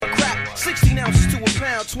16 ounces to a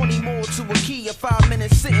pound, 20 more to a key. A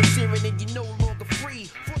 5-minute sitting, searing, and you no longer free.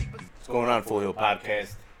 What's going on, Full Hill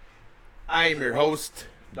Podcast? I am your host,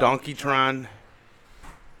 Donkeytron.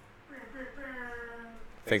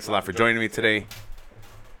 Thanks a lot for joining me today.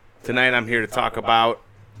 Tonight I'm here to talk about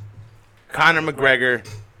Conor McGregor,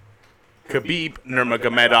 Khabib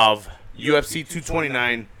Nurmagomedov, UFC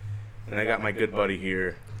 229, and I got my good buddy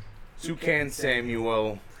here, Toucan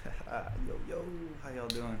Samuel. Yo, how y'all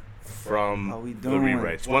doing? From How we the doing?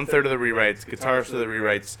 Rewrites. 1/3 of the Rewrites, guitarist of the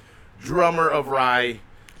Rewrites, drummer of Rye.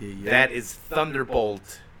 Yeah. That is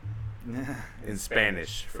Thunderbolt in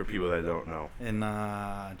Spanish, for people that don't know. In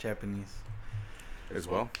Japanese. As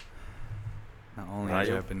well? Not only Rayo? in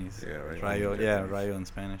Japanese. Yeah, right. Rayo, Only yeah, Japanese. Rayo in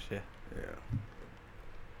Spanish, yeah. Yeah.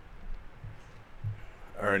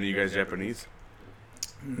 Are any of you guys Japanese?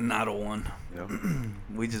 Not a one. No?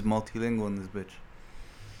 We just multilingual in this bitch.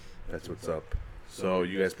 That's what's up. So,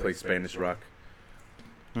 you guys play Spanish rock?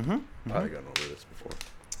 Mm-hmm. Probably gone over this before.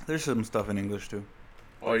 There's some stuff in English, too.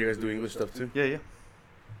 Oh, you guys do English stuff too? Yeah.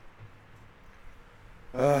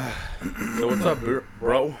 So, what's up,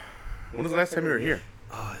 bro? When was the last time you were here?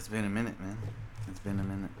 Oh, it's been a minute, man. It's been a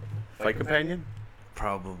minute. Fight Companion?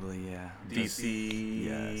 Probably, yeah. DC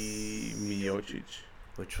Yes. Miocic.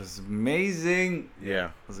 Which was amazing. Yeah.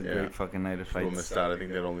 It was a yeah. great fucking night of People fights. missed out. I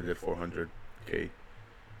think that only did 400K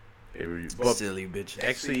pay-per-view. But Silly bitches.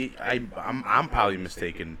 actually, I'm probably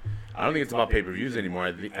mistaken. I don't think it's about pay-per-views anymore.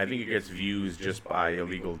 I think it gets views just by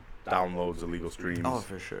illegal downloads, illegal streams. Oh,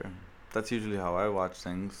 for sure. That's usually how I watch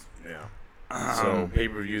things. Yeah. So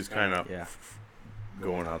pay-per-views kind of Yeah.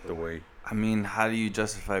 going out the way. I mean, how do you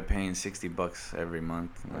justify paying $60 every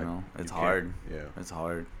month? You know, You it's can't- hard. Yeah. It's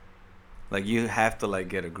hard. Like, you have to like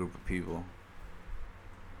get a group of people.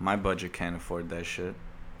 My budget can't afford that shit.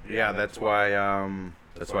 Yeah, that's why I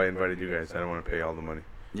invited you guys. I don't want to pay all the money.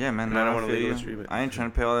 Yeah, man. And I don't I wanna feel legally you. stream it. I ain't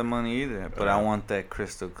trying to pay all that money either, but I want that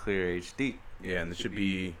crystal clear HD. Yeah, and there should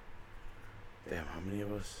be. Damn, how many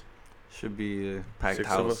of us? Should be a packed 6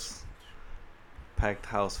 of house. us? Packed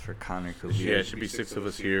house for Conor Khabib. Yeah, it should be 6 of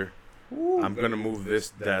us here. I'm gonna move this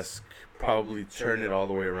desk, probably turn it all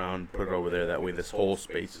the way around, put it over there. That way, this whole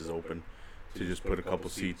space is open to just put a couple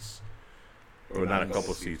seats, or not a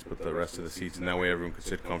couple seats, but the rest of the seats, and that way everyone can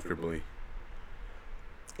sit comfortably.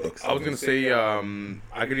 I was gonna say,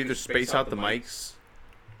 I could either space out the mics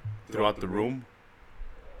throughout the room,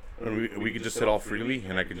 or we could just sit all freely,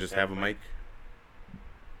 and I could just have a mic,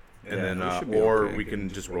 and Yeah, then, we should be or okay. we can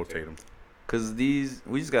just rotate them, Cause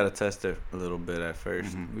we just gotta test it a little bit at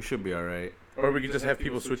 1st. Mhm. We should be all right. or we could just have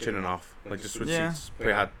people switch in and off, like just switch Yeah. seats,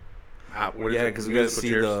 play hot. What is Yeah, it? because we You gotta guys go see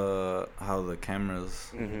chairs? how the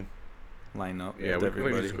cameras Mhm. line up. Yeah, with we can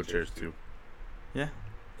everybody. musical chairs too. Yeah.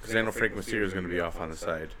 Because I know Frank Mysterio is going to be off on the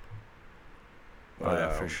side. Oh, yeah,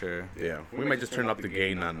 Um, for sure. Yeah, we might just turn up the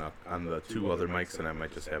gain on the 2 other mics, and I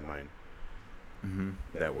might just have mine. Mm-hmm.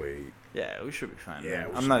 That way, Yeah, we should be fine. Yeah, man.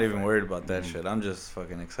 we I'm should not be even fine. worried about that Mhm. shit. I'm just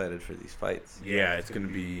fucking excited for these fights. yeah, it's going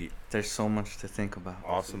to be There's so much to think about.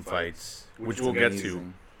 awesome fights, which It's we'll get to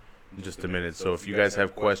amazing. in just a minute. So if you guys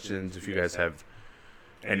have questions, if you guys have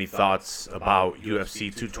any thoughts about UFC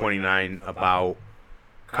 229, about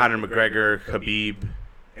Conor McGregor, Khabib,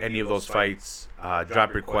 any of those fights,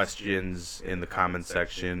 drop your questions in the comment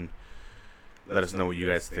section. Let us know what you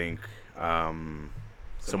guys think.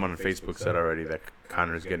 Someone on Facebook said already that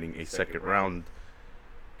Conor's getting a second round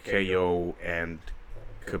KO and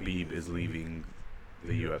Khabib is leaving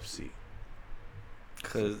the UFC.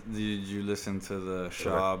 Cause did you listen to the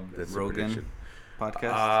Shab That's the Rogan prediction.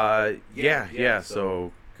 podcast? Yeah.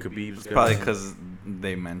 So Khabib's Probably because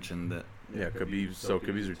they mentioned it.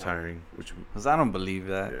 Khabib's retiring, which Cause I don't believe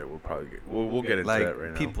that. yeah, we'll probably we'll get into Like, that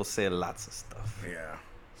right now. people say lots of stuff. Yeah.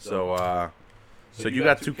 So you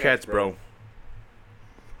got 2 cats, bro,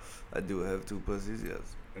 I do have 2 pussies, yes.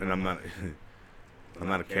 and I'm not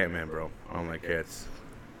a cat man, bro. I don't like cats.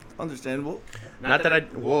 Understandable. Not that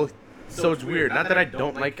so it's weird. Not that I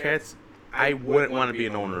don't like cats. I wouldn't want to be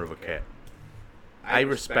an owner of a cat. I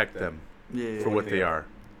respect them Yeah. for what they are.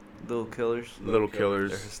 Little killers. Little They're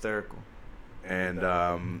killers. hysterical. And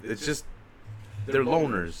it's just, they're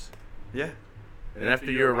loners. Yeah. And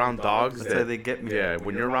after you're around dogs That's how they get me. Yeah,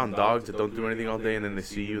 when you're around dogs that don't do anything all day and then they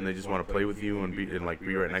see you and they just want to play with you and be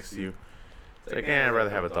right next to you. It's like, I'd rather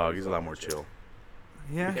have a dog. He's a lot more chill.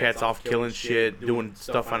 Yeah. The cat's off killing shit, doing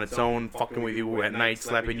stuff on its own, fucking with you at night,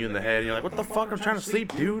 slapping you in the head. And you're like, what the fuck? I'm trying to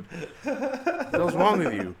sleep, dude. What's wrong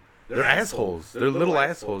with you? They're assholes. They're little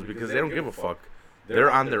assholes because they don't give a fuck.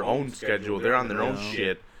 They're on their own schedule. They're on their own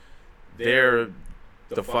shit. They're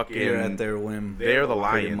the fucking. You're at their whim. They're the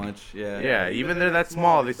Pretty lion. much, yeah. Yeah, even they're that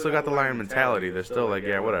small, they still got the lion mentality. They're still like,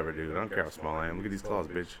 yeah, whatever, dude. I don't care how small I am. Look at these claws,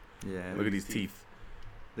 bitch. Yeah. Look at these teeth.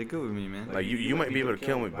 They good with me, man. Like you might be able to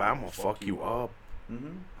kill me, but I'm gonna fuck you up.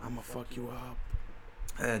 Mhm. I'm gonna fuck you up.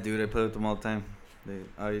 Yeah, dude, I play with them all the time.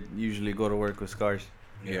 I usually go to work with scars.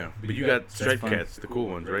 Yeah, but you got striped fun. cats, the cool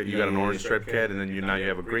ones, right? You got an orange striped cat, and then now you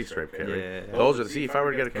have a gray striped cat, right? Yeah. Those are see. If I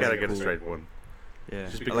were to get a cat, Those are I'd get a cool. striped one. Yeah,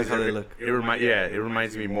 Just I because like how they look. It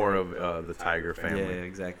reminds me more of the tiger Yeah, family.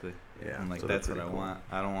 exactly. Yeah, I'm like, so they're that's what I pretty cool. want.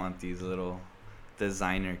 I don't want these little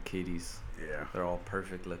designer kitties. Yeah. They're all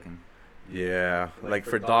perfect looking. Yeah, like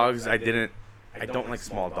for dogs, I don't like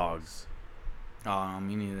small dogs. Oh, no,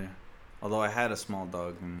 me neither. Although I had a small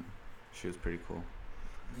dog and she was pretty cool.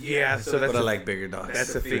 Yeah, so that's But I the- like bigger dogs.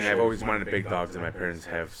 That's the thing. I've always wanted big dogs, and my parents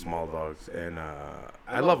have small dogs, and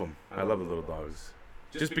I love them. I love the little dogs,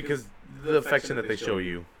 just because the affection that they show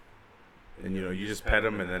you, and you just pet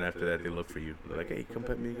them, and then after that they look for you. They're like, hey, come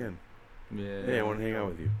pet me again. Yeah. Hey, I want to hang out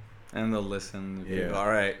with you. And they'll listen. Yeah. Go, all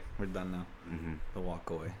right, we're done now. Hmm. They'll walk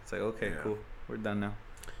away. It's like, okay, Yeah. cool. We're done now.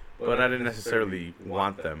 But I didn't necessarily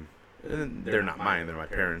want them. And they're not mine. They're my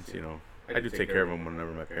parents. I do take care of them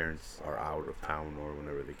whenever my parents are out of town or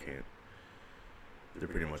whenever they can't. They're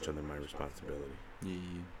pretty much under my responsibility. Yeah.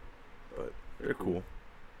 But they're cool.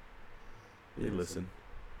 They listen.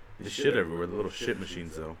 They shit everywhere. The little shit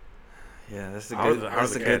machines, though. Yeah, that's the How are good. the- how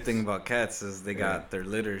That's are the the good cats? thing about cats is they got Yeah. their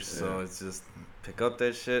litters, so Yeah. it's just pick up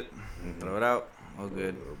that shit, Mhm. throw it out, all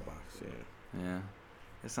good. Little box, yeah. Yeah,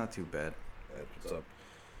 it's not too bad. That's what's up.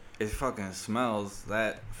 It fucking smells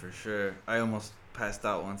that for sure. I almost passed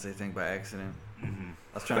out once, I think, by accident. Mm-hmm.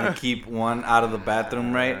 I was trying to keep one out of the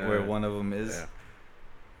bathroom, right where one of them is. Yeah.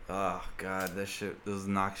 Oh god, that shit, those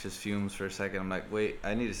noxious fumes for a second. I'm like, wait,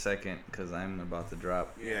 I need a second because I'm about to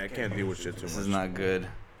drop. Yeah, I can't deal with shit too This much. is not good.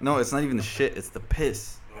 No, it's not even the shit. It's the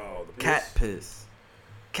piss. Oh, the Cat piss.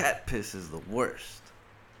 Cat piss is the worst.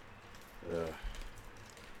 Yeah,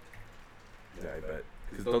 I bet.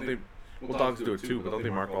 Because don't they? Well, dogs do it too, but don't they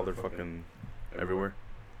mark all their fucking everywhere?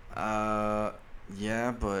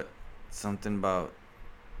 Yeah, but something about,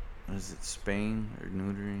 what is it, Spain or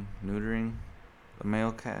neutering a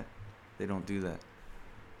male cat? They don't do that,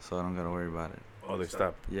 so I don't gotta worry about it. Oh, they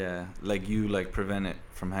stop. Yeah, like you prevent it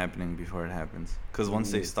from happening before it happens. Cause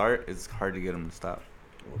once they Ooh. start, it's hard to get them to stop.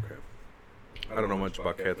 Okay. I don't know much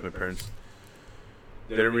about cats. My parents,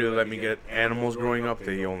 they didn't really let me get animals growing up.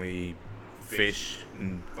 They only fish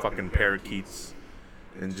and fucking parakeets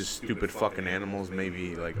and just stupid fucking animals.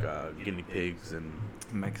 Maybe like guinea pigs and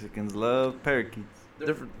Mexicans love parakeets,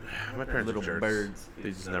 different. My parents little are jerks. birds. They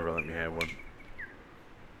just never let me have one.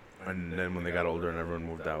 And then when they got older and everyone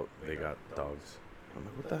moved out, they got dogs. I'm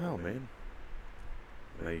like, what the hell, man?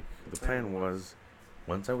 Like, the plan was,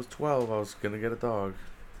 once I was 12, I was gonna get a dog.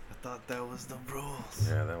 I thought that was the rules.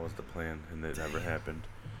 Yeah, that was the plan, and it never happened.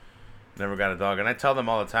 Never got a dog. And I tell them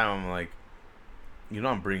all the time, I'm like,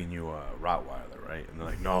 I'm bringing you a Rottweiler, right? And they're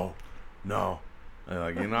like, no. And they're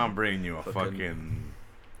like, I'm bringing you a fucking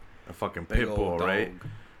Big pit bull, old right? dog.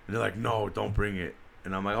 And they're like, no, don't bring it.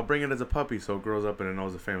 And I'm like, I'll bring it as a puppy so it grows up and it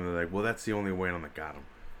knows the family. They're like, well, that's the only way. And I'm like, got him.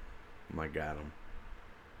 I'm like, got him.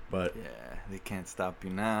 But, Yeah, they can't stop you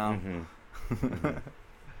now. mhm.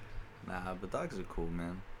 Nah, but dogs are cool,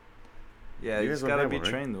 man. Yeah, You you guys just don't gotta have be one, right?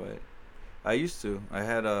 trained the way. I used to. I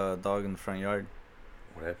had a dog in the front yard.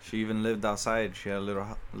 What happened? She even lived outside. She had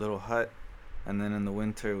a little hut, and then in the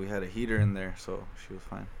winter we had a heater in there, so she was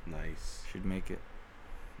fine. Nice. She'd make it.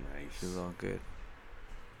 Nice. She was all good.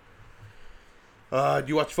 Do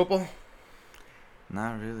you watch football?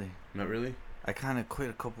 Not really. Not really. I kind of quit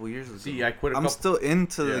a couple years ago. See, I quit a I'm couple. still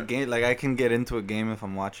into Yeah. the game. Like I can get into a game if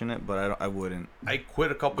I'm watching it, but I wouldn't, I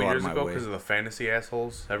quit a couple Go out years of my ago way. because of the fantasy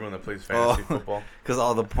assholes. Everyone that plays fantasy Oh. football. cause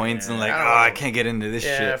all the points and Yeah, like, I oh, don't I know. can't get into this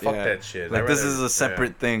Yeah, shit. fuck that shit. Like I'd this rather- is a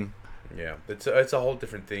separate thing. Yeah, it's a whole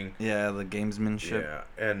different thing. Yeah, the gamesmanship. Yeah,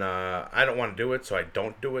 and I don't want to do it, so I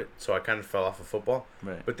don't do it. So I kind of fell off of football.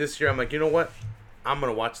 Right. But this year, I'm like, you know what? I'm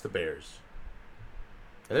gonna watch the Bears.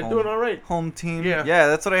 And they're Home- doing all right. Home team. Yeah. Yeah,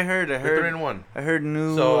 that's what I heard. They're 3-1. I heard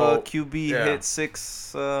new So, QB yeah. hit six.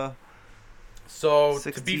 So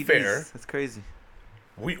Six to be TDs. fair, That's crazy.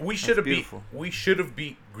 we should have beat beautiful.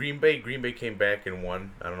 Green Bay. Green Bay came back and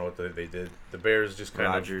won. I don't know what they did. The Bears just kind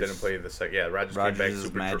Rodgers. of didn't play the second. Yeah, Rodgers came Rogers back is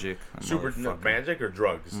super magic. super Motherfucker. magic or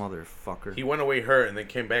drugs. Motherfucker. He went away hurt and then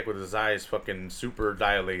came back with his eyes fucking super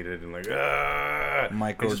dilated and like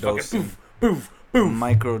Microdosing. Poof, poof, poof.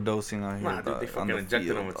 Microdosing out here. Nah, dude, they dog, on fucking the injected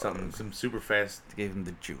field, him with dog. something, some super fast They gave him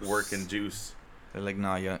the juice. working juice. They're like,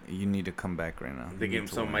 nah, you need to come back right now. They You gave need him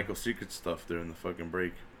to some win. Michael Secret stuff during the fucking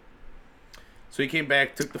break. So he came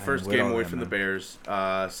back, took the I first ain't with game all away that, from the man.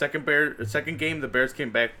 Bears. Second game, the Bears came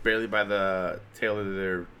back barely by the tail of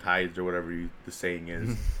their tides or whatever the saying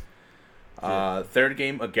is. Third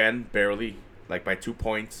game, again, barely, like by 2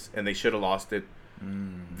 points, and they should have lost it.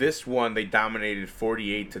 This one, they dominated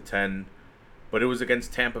 48-10, but it was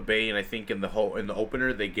against Tampa Bay, and I think in the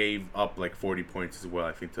opener, they gave up like 40 points as well,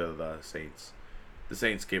 I think, to the Saints. The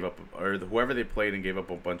Saints gave up, or whoever they played and gave up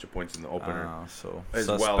a bunch of points in the opener. So As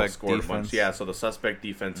suspect well as scored defense. a bunch. Yeah, so the suspect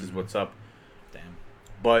defense is what's up. Damn.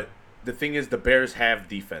 But the thing is, the Bears have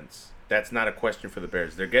defense. That's not a question for the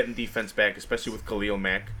Bears. They're getting defense back, especially with Khalil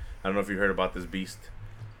Mack. I don't know if you heard about this beast.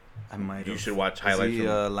 I might. You have. should watch Is highlights. he from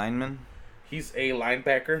a lineman? He's a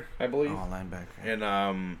linebacker, I believe. Oh, linebacker.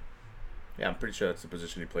 And yeah, I'm pretty sure that's the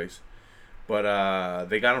position he plays. But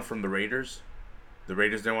they got him from the Raiders. The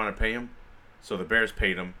Raiders didn't want to pay him, so the Bears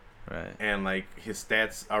paid him. Right. And like his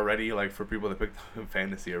stats already, like for people that picked up in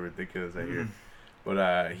fantasy, are ridiculous. I hear.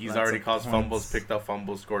 But he's Lots already of caused points. fumbles, picked up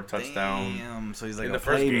fumbles, scored touchdown Damn. So he's like in a the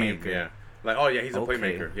first playmaker. game. Yeah. Like, oh yeah, he's a Okay.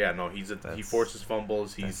 playmaker. Yeah, no, he That's- forces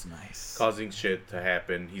fumbles. He's That's nice. causing shit to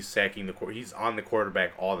happen. He's sacking he's on the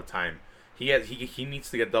quarterback all the time. He needs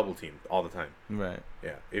to get double teamed all the time. Right.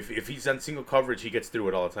 Yeah. If he's on single coverage, he gets through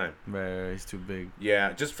it all the time. Right. He's too big.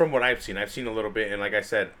 Yeah, just from what I've seen a little bit, and like I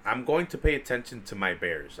said, I'm going to pay attention to my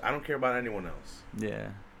Bears. I don't care about anyone else. Yeah.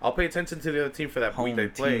 I'll pay attention to the other team for that week Home they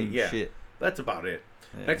play. team Yeah, shit. that's about it.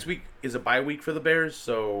 Yeah. Next week is a bye week for the Bears,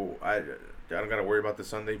 so I don't got to worry about the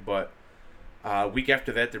Sunday. But week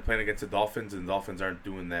after that, they're playing against the Dolphins, and the Dolphins aren't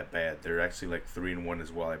doing that bad. They're actually like 3-1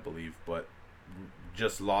 as well, I believe, but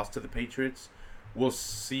just lost to the Patriots. We'll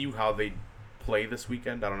see how they play this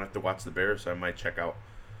weekend. I don't have to watch the Bears, so I might check out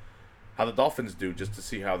how the Dolphins do just to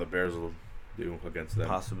see how the Bears will do against them.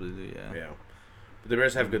 Possibly, yeah. Yeah, but the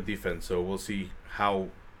Bears have good defense, so we'll see how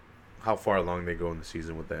far along they go in the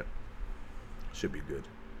season with that. Should be good.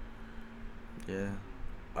 Yeah.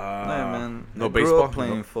 Yeah, man. No I grew baseball? up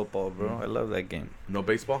playing No- football, bro. I love that game. No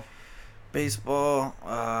baseball? Baseball.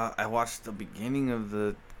 I watched the beginning of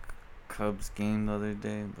the Cubs game the other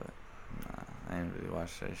day, but nah, I didn't really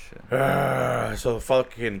watch that shit. So the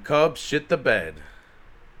fucking Cubs shit the bed.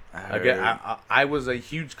 Again, I was a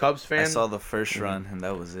huge Cubs fan. I saw the first run, and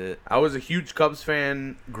that was it. I was a huge Cubs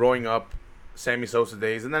fan growing up, Sammy Sosa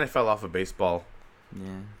days, and then I fell off of baseball.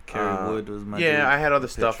 Yeah. Kerry Wood was my Yeah, dude. I had other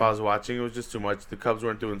stuff pitcher. I was watching. It was just too much. The Cubs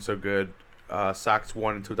weren't doing so good. Sox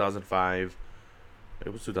won in 2005.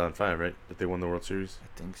 It was 2005, right? That they won the World Series?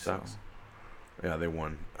 I think so. Sox. Yeah, they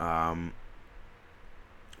won.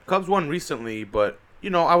 Cubs won recently, but you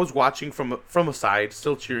know, I was watching from a side,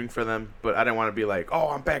 still cheering for them, but I didn't want to be like, "Oh,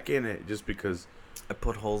 I'm back in it," just because. I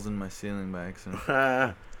put holes in my ceiling by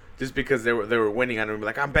accident. Just because they were winning, I didn't be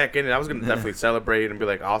like, "I'm back in it." I was gonna definitely celebrate and be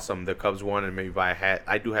like, "Awesome, the Cubs won," and maybe buy a hat.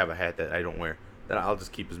 I do have a hat that I don't wear that I'll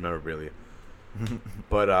just keep as memorabilia.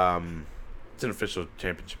 But it's an official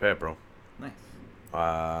championship hat, bro. Nice.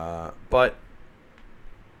 But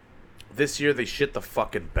this year they shit the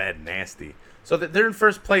fucking bed nasty. So they're in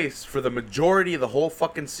first place for the majority of the whole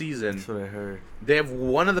fucking season. That's what I heard. They have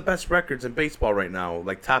one of the best records in baseball right now,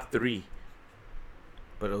 like top 3.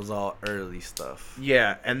 But it was all early stuff.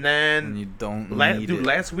 Yeah, and And then you don't need it.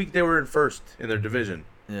 last week they were in first in their division,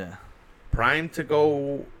 Yeah. prime to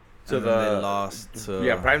go to And then they lost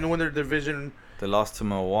to prime to win their division. They lost to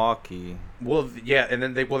Milwaukee. Well, yeah, and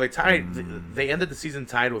then they tied. They ended the season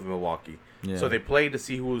tied with Milwaukee. Yeah. So they played to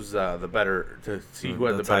see who's the better, to see who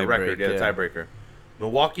had The the better tiebreak, record. Yeah, the yeah. tiebreaker.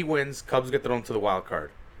 Milwaukee wins. Cubs get thrown to the wild card.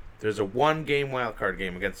 There's a 1-game wild card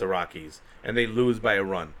game against the Rockies, and they lose by a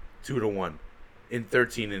run, 2-1, in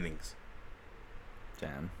 13 innings.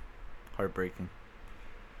 Damn. Heartbreaking.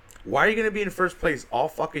 Why are you gonna be in first place all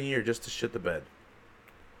fucking year just to shit the bed?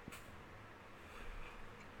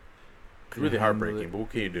 It's really Couldn't handle heartbreaking, it. but what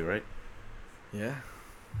can you do, right? Yeah.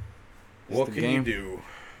 What the can game. you do?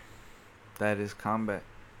 That is combat.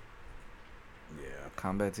 Yeah.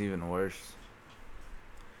 Combat's even worse.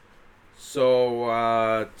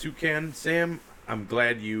 So, Toucan Sam, I'm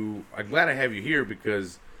glad I have you here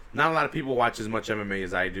because not a lot of people watch as much MMA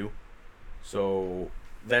as I do. So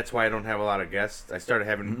that's why I don't have a lot of guests. I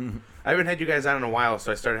haven't had you guys on in a while,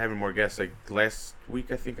 so I started having more guests. Like last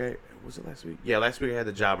week, I think was it last week? Yeah, last week I had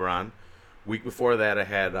the Jobber on. Week before that, I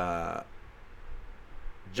had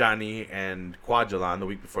Johnny and Quadril on. The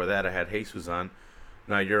week before that, I had Jesus on.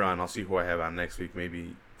 Now you're on. I'll see who I have on next week.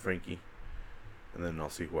 Maybe Frankie. And then I'll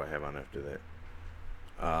see who I have on after that.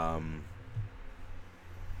 I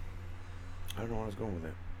don't know where I was going with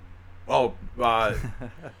that. Oh,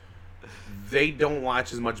 they don't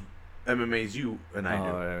watch as much MMA as you and I do.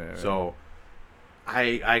 Right. So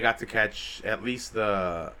I got to catch at least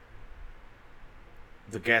the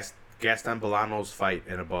Gaston Bolanos fight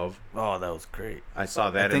and above. Oh, that was great. I saw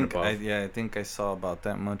that and above. I think I saw about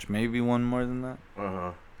that much. Maybe one more than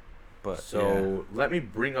that. But So let me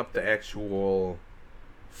bring up the actual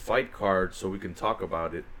fight card so we can talk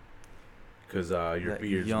about it. Because your That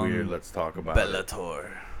beard's young weird. Let's talk about it. Bellator.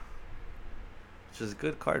 Which is a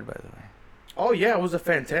good card, by the way. Oh, yeah. It was a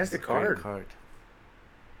fantastic Great card.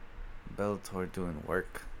 Bellator doing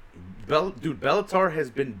work. Dude, Bellator has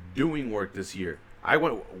been doing work this year.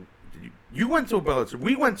 You went to a Bellator.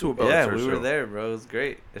 We went to a Bellator Yeah, we show. were there, bro. It was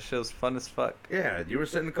great. That show's fun as fuck. Yeah, you were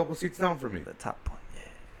sitting a couple seats down from me. The top point,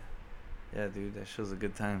 yeah. Yeah, dude, that show's a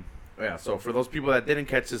good time. Yeah, so for those people that didn't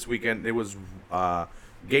catch this weekend, it was Gegard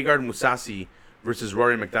Mousasi versus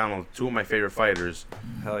Rory McDonald, two of my favorite fighters.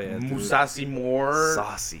 Hell yeah, dude. Mousasi more.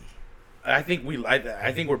 Saucy. I think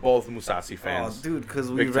we're both Mousasi fans. Oh, dude, because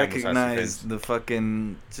we Big time Mousasi recognize fans. the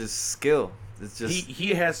fucking just skill. It's just He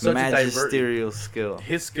has such a magisterial skill.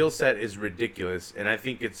 His skill set is ridiculous, and I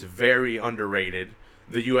think it's very underrated.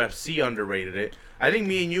 The UFC underrated it. I think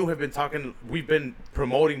me and you have been talking. We've been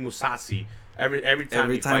promoting Mousasi every time.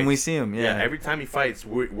 Every he time fights. we see him, yeah. Every time he fights,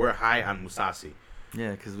 we're high on Mousasi.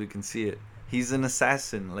 Yeah, because we can see it. He's an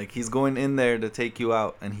assassin. Like, he's going in there to take you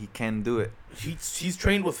out, and he can do it. He's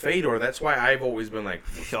trained with Fedor. That's why I've always been like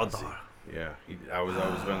Mousasi. Fyodor. Yeah, I was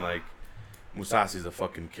always been like Mousasi's a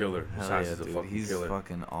fucking killer. Hell Mousasi's yeah, a dude. fucking He's killer.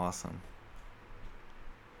 fucking awesome.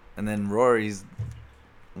 And then Rory's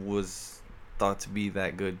was thought to be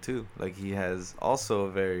that good too. Like, he has also a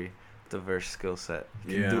very diverse skill set.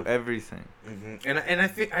 He can do everything. hmm And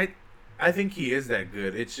I think he is that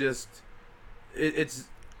good. It's just it's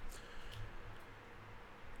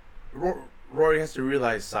Rory has to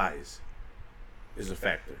realize size is a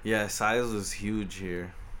factor. Yeah, size was huge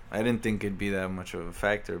here. I didn't think it'd be that much of a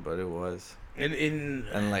factor, but it was. And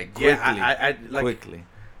like quickly, I like quickly.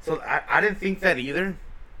 So I didn't think that either.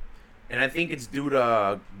 And I think it's due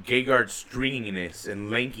to Gegard's stringiness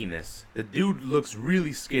and lankiness. The dude looks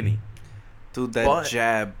really skinny. Dude, that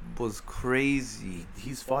jab was crazy.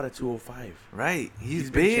 He's fought at 205. Right,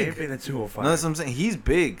 he's been big. champion at 205. No, that's what I'm saying. He's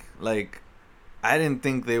big. Like, I didn't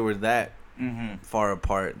think they were that far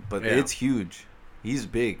apart, but it's huge. He's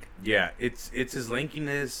big. Yeah, it's his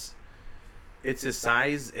lankiness, it's his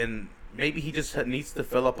size, and maybe he just needs to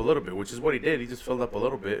fill up a little bit, which is what he did. He just filled up a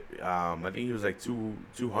little bit. I think he was like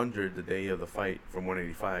 200 the day of the fight from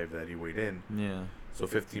 185 that he weighed in. Yeah. So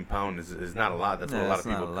 15 pounds is not a lot. That's what a Yeah, lot of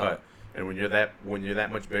that's people not a lot. cut. And when you're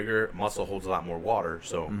that much bigger, muscle holds a lot more water,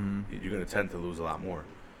 so you're gonna tend to lose a lot more.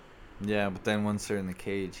 Yeah, but then once they're in the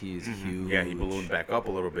cage, he's huge. Yeah, he ballooned back up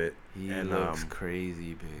a little bit. He and, looks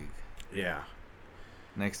crazy big. Yeah.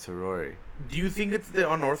 Next to Rory. Do you think it's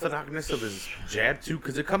the unorthodoxness of his jab too?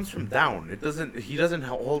 Because it comes from down. He doesn't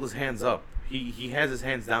hold his hands up. He has his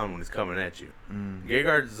hands down when he's coming at you.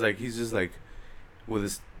 Gegard's like he's just like with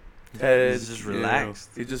his head. He's just relaxed.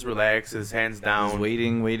 He's just relaxed. His hands down. He's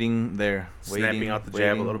waiting there. Snapping out the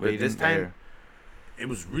jab a little bit. This time, there. it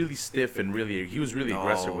was really stiff and he was really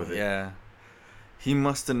aggressive with it. Yeah. He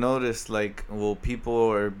must have noticed, like, well,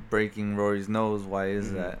 people are breaking Rory's nose. Why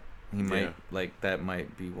is that? He might, that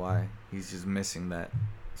might be why. He's just missing that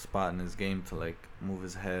spot in his game to, like, move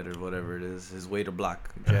his head or whatever it is. His way to block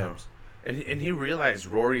jabs. And he realized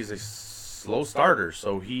Rory's a slow starter,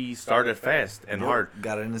 so he started fast and hard.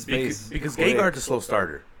 Got it in his face. Because quick. Gegard's a slow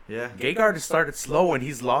starter. Yeah. Gegard has started slow, and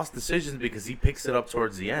he's lost decisions because he picks it up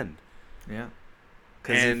towards the end. Yeah.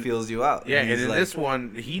 Because he feels you out. Yeah, and he's in like, this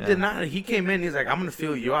one, he did not. He came in, he's like, I'm going to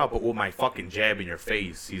feel you out, but with my fucking jab in your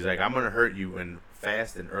face. He's like, I'm going to hurt you and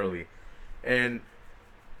fast and early. And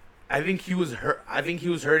I think he was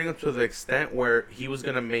hurting him to the extent where he was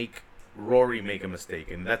going to make Rory make a mistake,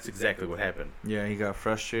 and that's exactly what happened. Yeah, he got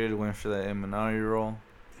frustrated, went for that Imanari roll.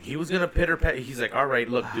 He was going to pitter pat. He's like, all right,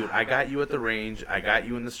 look, dude, I got you at the range. I got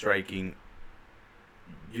you in the striking.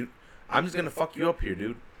 I'm just going to fuck you up here,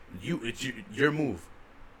 dude. It's your move.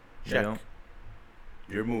 Check. Yep.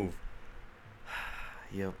 Your move.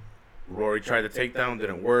 Yep. Rory tried the takedown,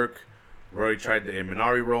 didn't work. Rory tried the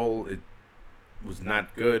Imanari roll. It was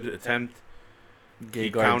not good attempt.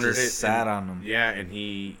 He countered it. Sat on him. Yeah, and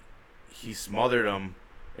he smothered him,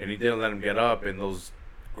 and he didn't let him get up. And those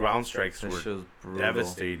ground strikes That were shit was brutal.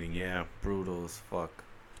 devastating. Yeah, Brutal as fuck.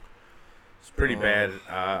 it's pretty bad.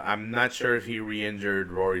 I'm not sure if he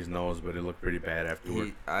re-injured Rory's nose, but it looked pretty bad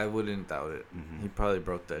afterward. I wouldn't doubt it. He probably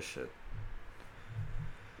broke that shit.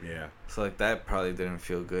 Yeah. So, like, that probably didn't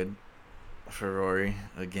feel good for Rory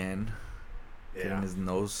again. Yeah. Getting his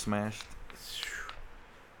nose smashed.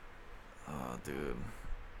 Oh, dude.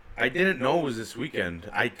 I didn't know it was this weekend.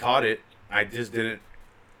 I caught it. I just didn't.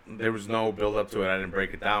 There was no build up to it. I didn't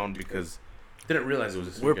break it down because Didn't realize it was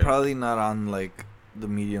this We're weekend. probably not on like the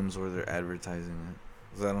mediums where they're advertising it,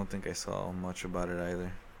 'cause I don't think I saw much about it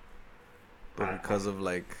either. But because of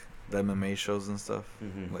like the MMA shows and stuff,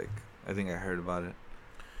 like I think I heard about it.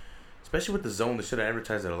 Especially with the zone, they should have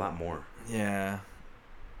advertised it a lot more. Yeah.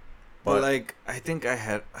 But like I think I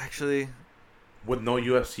had actually. With no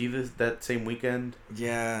UFC that same weekend.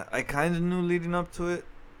 Yeah, I kind of knew leading up to it,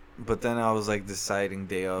 but then I was like deciding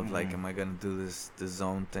day of like, am I gonna do this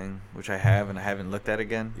zone thing, which I have and I haven't looked at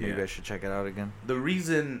again. Maybe I should check it out again. The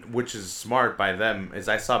reason, which is smart by them, is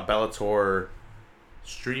I saw Bellator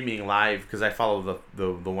streaming live because I follow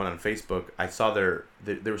the one on Facebook. I saw they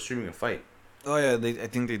were streaming a fight. Oh yeah, I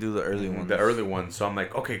think they do the early ones. The early one. So I'm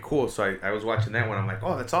like, okay, cool. So I was watching that one. I'm like,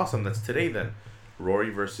 oh, that's awesome. That's today then. Rory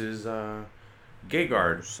versus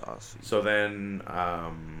Gegard. Saucy. So then, I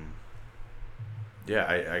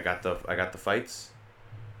got the fights,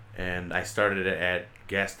 and I started it at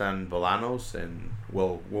Gaston Bolanos, and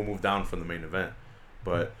we'll move down from the main event,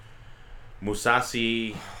 but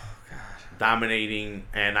Mousasi dominating,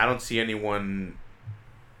 and I don't see anyone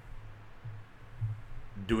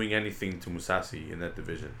doing anything to Mousasi in that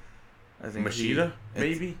division. I think Machida,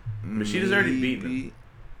 maybe. Machida's already beaten him.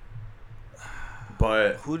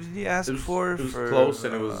 But who did he ask for? It was close,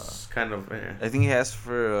 and it was kind of. I think he asked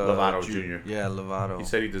for Lovato Jr. Yeah, Lovato. He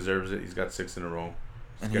said he deserves it. He's got 6 in a row.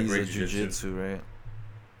 And he's a jiu-jitsu, right?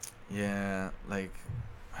 Yeah, like,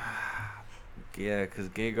 yeah, because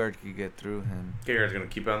Gegard could get through him. Gegard's gonna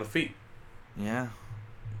keep it on the feet. Yeah,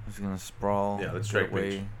 he's gonna sprawl. Yeah, let's strike,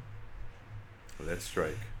 way. Bitch. Let's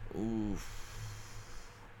strike. Oof.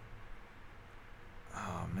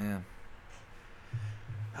 Oh man.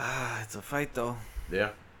 It's a fight though.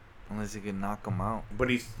 Yeah. Unless he can knock him out. But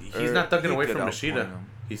he's not ducking away from Machida.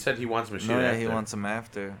 He said he wants Machida. No, yeah, he wants him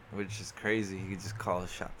after, which is crazy. He could just call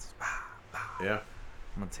his shots. Yeah.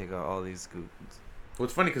 I'm gonna take out all these scoops. Well,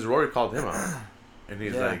 it's funny because Rory called him out, and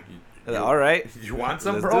he's like, "All right, you want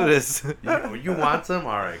some, let's bro? do this. you want some?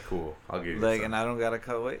 All right, cool. I'll give you some. And I don't gotta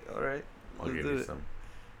cut weight. All right, I'll give you some.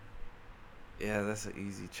 Yeah, that's an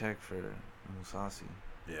easy check for Mousasi.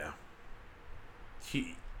 Yeah.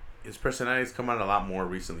 His personality's come out a lot more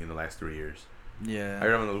recently in the last 3 years. Yeah. I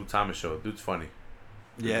remember the Luke Thomas show. Dude's funny.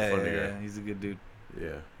 Yeah, he's a good dude.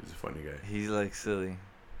 Yeah, he's a funny guy. He's like silly,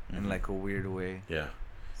 in like a weird way. Yeah.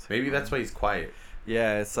 Maybe that's why he's quiet.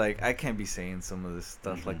 Yeah, it's like I can't be saying some of this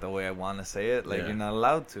stuff like the way I want to say it. Like you're not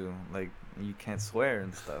allowed to. Like you can't swear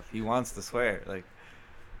and stuff. He wants to swear, like,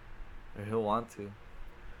 or he'll want to.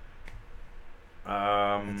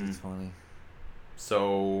 It's funny.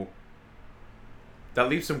 So that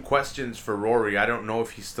leaves some questions for Rory. I don't know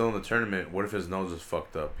if he's still in the tournament. What if his nose is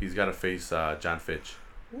fucked up? He's got to face John Fitch.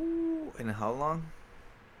 Ooh, and how long?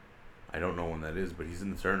 I don't know when that is, but he's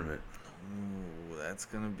in the tournament. Ooh, that's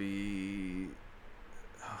gonna be,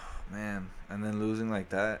 oh, man. And then losing like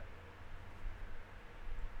that.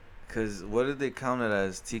 Cause what did they count it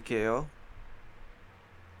as? TKO?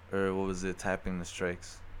 Or what was it? Tapping the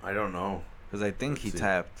strikes? I don't know. Cause I think he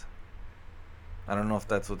tapped. I don't know if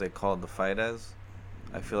that's what they called the fight as.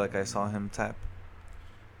 I feel like I saw him tap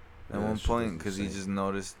at one point because he just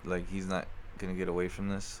noticed like he's not gonna get away from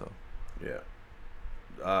this. So yeah.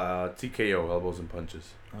 TKO, elbows and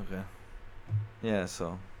punches. Okay. Yeah,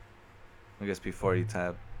 so I guess before he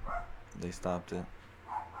tapped, they stopped it.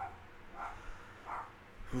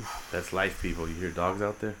 That's life, people. You hear dogs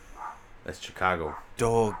out there? That's Chicago.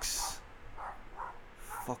 Dogs.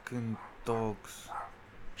 Fucking dogs.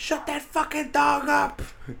 Shut that fucking dog up!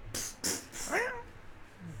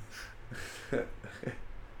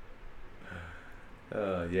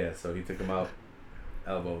 Yeah, so he took him out.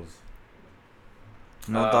 Elbows.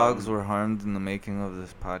 No dogs were harmed in the making of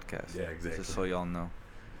this podcast. Yeah, exactly. Just so y'all know.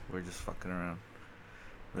 We're just fucking around.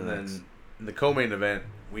 Relax. And then in the co-main event,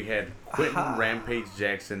 we had Quentin Rampage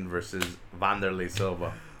Jackson versus Wanderlei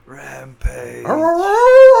Silva. Rampage.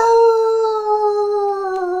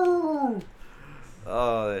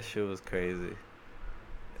 Oh, that shit was crazy.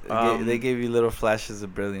 They gave you little flashes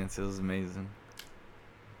of brilliance. It was amazing.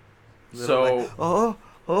 So,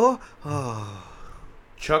 like,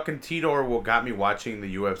 Chuck and Tito got me watching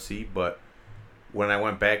the UFC, but when I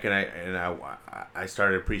went back and I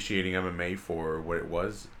started appreciating MMA for what it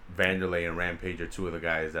was, Wanderlei and Rampage are two of the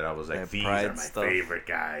guys that I was like, these are my favorite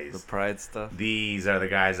guys. The pride stuff. These are the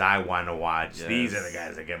guys I want to watch. Yes. These are the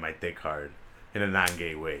guys that get my dick hard in a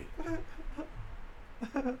non-gay way.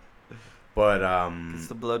 But it's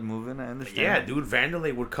the blood moving, I understand. Yeah, dude,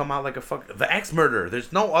 Wanderlei would come out like a the ex-murderer.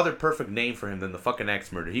 There's no other perfect name for him than the fucking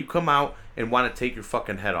ex-murderer. He'd come out and want to take your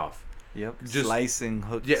fucking head off. Yep. Just slicing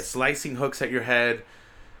hooks. Yeah, slicing hooks at your head.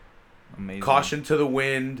 Amazing. Caution to the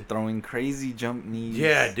wind. Throwing crazy jump knees.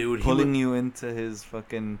 Yeah, dude. Pulling you into his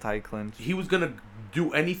fucking tie clinch. He was going to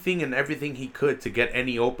do anything and everything he could to get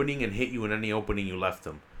any opening and hit you in any opening you left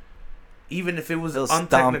him. Even if it was He'll untechnical.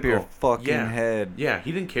 stomp your fucking head. Yeah,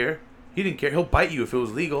 he didn't care. He didn't care. He'll bite you if it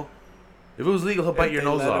was legal. If it was legal, he'll bite your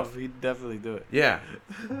nose off. He'd definitely do it. Yeah.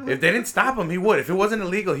 If they didn't stop him, he would. If it wasn't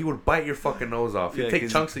illegal, he would bite your fucking nose off. He'd take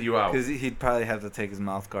chunks of you out. Because he'd probably have to take his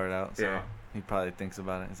mouth guard out. So Yeah. he probably thinks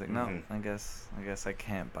about it. He's like, no, I guess I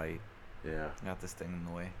can't bite. Yeah. Got this thing in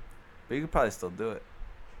the way. But you could probably still do it.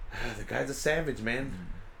 The guy's a savage, man.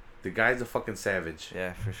 The guy's a fucking savage.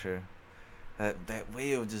 Yeah, for sure. That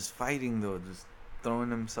way of just fighting, though, just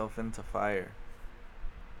throwing himself into fire.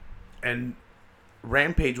 And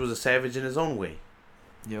Rampage was a savage in his own way.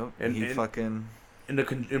 Yep. And he fucking...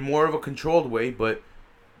 In more of a controlled way, but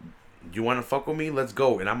you want to fuck with me? Let's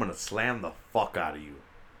go. And I'm going to slam the fuck out of you.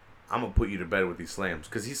 I'm going to put you to bed with these slams.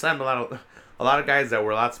 Because he slammed a lot of guys that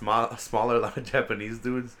were a lot smaller, a lot of Japanese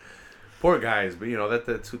dudes. Poor guys, but, you know,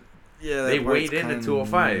 that's who... Yeah, they weighed in at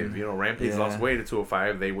 205. You know, Rampage lost weight at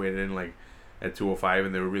 205. They weighed in like at 205,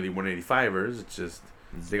 and they were really 185ers. It's just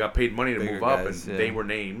they got paid money to move up, and they were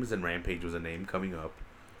names, and Rampage was a name coming up.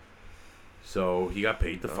 So he got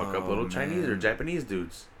paid to fuck up little Chinese or Japanese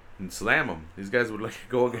dudes and slam them. These guys would like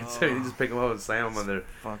go against him. He just pick them up and slam them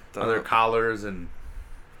on their collars, and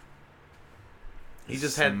he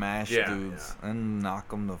just had smash dudes and knock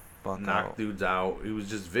them the fuck out. Knock dudes out. He was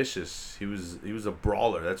just vicious. He was a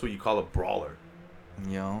brawler. That's what you call a brawler.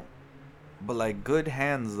 Yo. But like good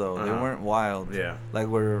hands though. They weren't wild. Yeah. Like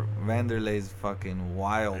where Vanderlei's fucking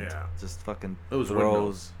wild. Yeah. Just fucking Those throws.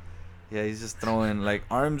 windows. Yeah, he's just throwing like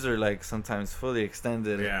arms are like sometimes fully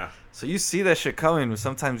extended. Yeah. So you see that shit coming, but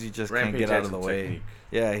sometimes you just Rampage can't get out of the way. technique.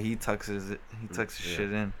 Yeah, he tucks his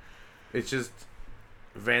shit in. It's just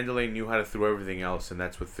Vanderlei knew how to throw everything else, and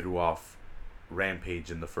that's what threw off Rampage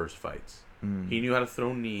in the first fights. He knew how to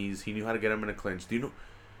throw knees. He knew how to get him in a clinch. Do you know?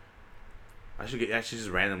 I should just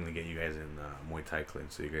randomly get you guys in Muay Thai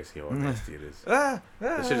clinch so you guys see how nasty it is. That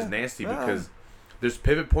shit is nasty because there's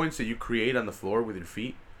pivot points that you create on the floor with your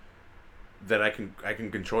feet that I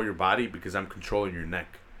can control your body because I'm controlling your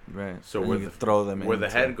neck. Right. So where throw them where the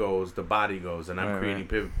head goes, the body goes, and I'm creating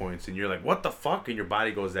pivot points, and you're like, "What the fuck?" And your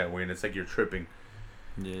body goes that way, and it's like you're tripping.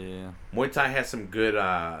 Yeah. Muay Thai has some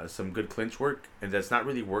good clinch work, and that's not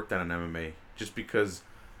really worked on in MMA, just because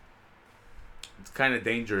it's kind of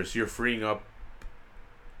dangerous. You're freeing up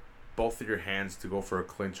both of your hands to go for a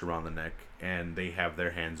clinch around the neck, and they have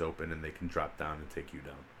their hands open, and they can drop down and take you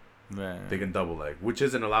down. Right. They can double leg, which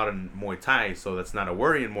isn't allowed in Muay Thai, so that's not a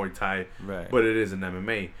worry in Muay Thai, but it is in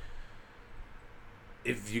MMA.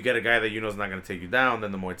 If you get a guy that you know is not going to take you down,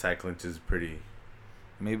 then the Muay Thai clinch is pretty...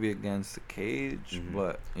 Maybe against the cage,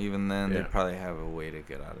 but even then, they probably have a way to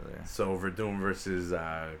get out of there. So, Verdum versus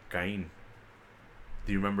Cain.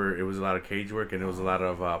 Do you remember it was a lot of cage work and it was a lot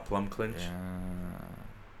of plum clinch? Yeah.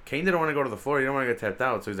 Cain didn't want to go to the floor. He didn't want to get tapped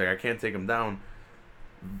out, so he's like, I can't take him down.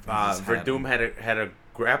 Verdum had a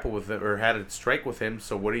grapple with him, or had a strike with him,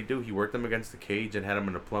 so what did he do? He worked him against the cage and had him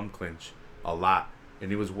in a plum clinch a lot.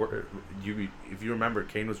 And he was if you remember,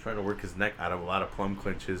 Cain was trying to work his neck out of a lot of plum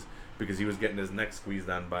clinches because he was getting his neck squeezed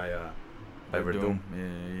on by Verdum.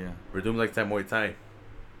 Yeah. Verdum likes that Muay Thai.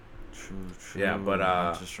 True. Yeah, but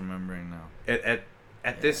I'm just remembering now.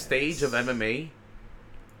 At this stage of MMA,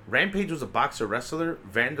 Rampage was a boxer wrestler.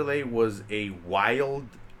 Vanderlei was a wild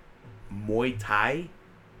Muay Thai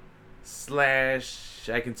 /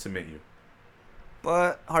 I can submit you.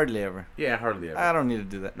 But hardly ever. Yeah, hardly ever. I don't need to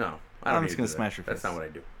do that. No. I'm just going to smash your face. That's not what I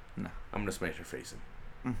do. No. I'm going to smash your face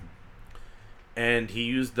in. And he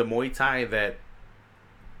used the Muay Thai that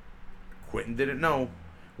Quentin didn't know,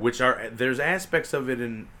 which there's aspects of it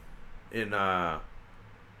in Muay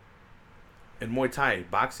Thai.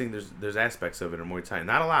 Boxing, there's aspects of it in Muay Thai.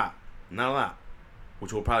 Not a lot,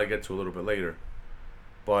 which we'll probably get to a little bit later.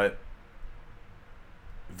 But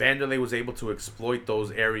Vanderlei was able to exploit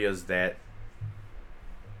those areas that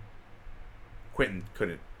Quentin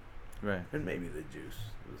couldn't. Right. And maybe the juice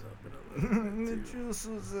was up in a little bit The juice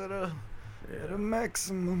was at a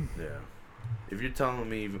maximum. Yeah. If you're telling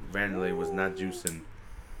me Vanderlei was not juicing,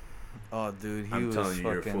 oh, dude, I'm telling you,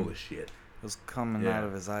 you're full of shit. It was coming out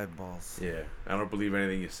of his eyeballs. Yeah. I don't believe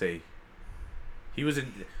anything you say. He was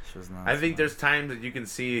in. She was not I think there's times that you can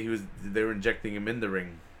see they were injecting him in the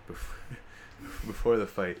ring before the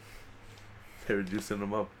fight. They were juicing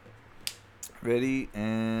him up. Ready,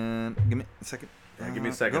 and give me a second. Give me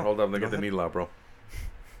a second. Go. Hold up. Let me get the needle out, bro.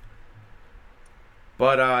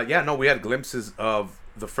 But, we had glimpses of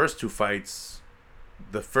the first 2 fights,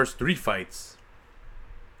 the first 3 fights.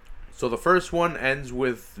 So the first one ends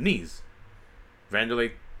with knees.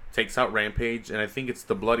 Vanderlei takes out Rampage, and I think it's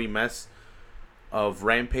the bloody mess of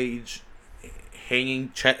Rampage hanging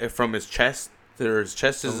from his chest. His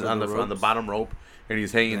chest is on the bottom rope, and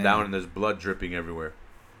he's hanging down, and there's blood dripping everywhere.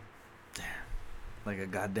 Damn, like a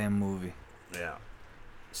goddamn movie. Yeah.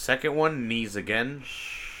 Second one, knees again,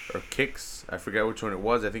 or kicks. I forget which one it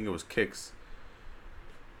was. I think it was kicks.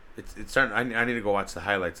 It's starting. I need to go watch the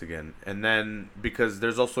highlights again, and then because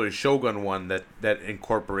there's also a Shogun one that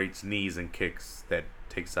incorporates knees and kicks that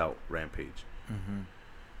takes out Rampage. Mm-hmm.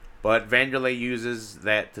 But Vanderlei uses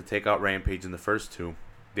that to take out Rampage in the first two.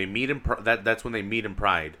 They meet in that's when they meet in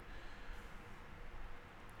Pride.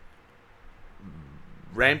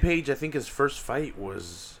 Rampage, I think his first fight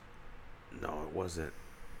was, no, it wasn't.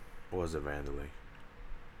 It wasn't Vanderlei.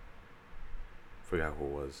 Forgot who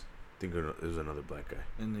it was. I think it was another black guy.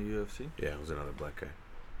 In the UFC? Yeah, it was another black guy.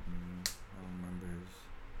 I don't remember his.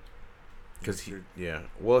 Because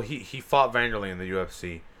he fought Vanderlei in the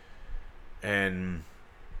UFC, and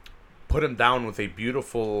put him down with a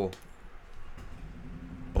beautiful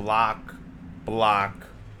block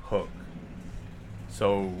hook.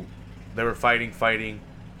 So they were fighting.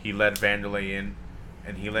 He let Vanderlei in,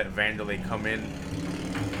 and he let Vanderlei come in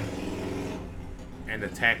and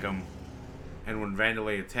attack him. And when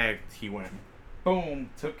Vanderlei attacked, he went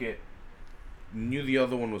boom, took it, knew the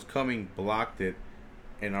other one was coming, blocked it,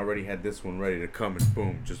 and already had this one ready to come, and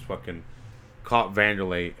boom, just fucking caught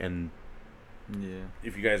Vanderlei. And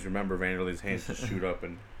if you guys remember, Vanderlei's hands just shoot up,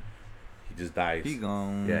 and he just dies. He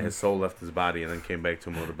gone. Yeah, his soul left his body and then came back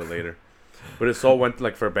to him a little bit later. But his soul went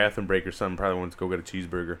like for a bathroom break or something. Probably went to go get a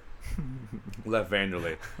cheeseburger. Left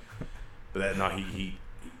Vanderlei. But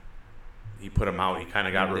he put him out. He kind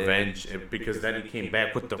of got revenge because then he came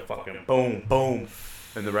back with the fucking boom, boom,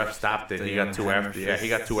 and the ref stopped it. He got two after. Yeah, he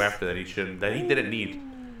got two after that. He shouldn't. That he didn't need.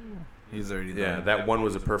 He's already done. Yeah, that one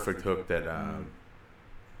was a perfect hook. That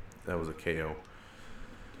was a KO.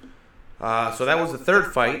 So that was the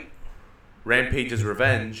third fight. Rampage's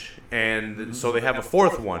revenge, and so they have a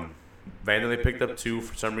fourth one. Vanderlei picked up two.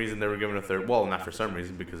 For some reason, they were given a third. Well, not for some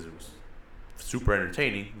reason, because it was super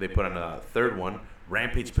entertaining. They put on a third one.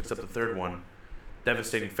 Rampage picks up the third one.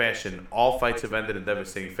 Devastating fashion. All fights have ended in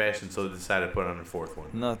devastating fashion, so they decided to put on a fourth one.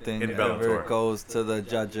 Nothing in ever Bellator. Goes to the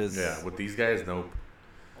judges. Yeah, with these guys, nope.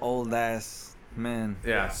 Old ass man.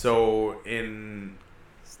 Yeah, so in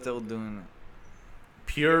still doing it.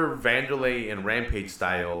 Pure Vanderlei and Rampage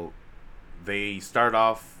style, they start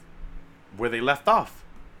off where they left off.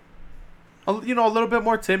 A little bit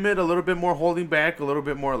more timid, a little bit more holding back, a little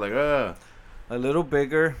bit more like, A little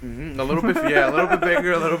bigger. Mm-hmm. A little bit, a little bit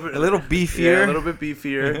bigger, a little beefier. Yeah, a little bit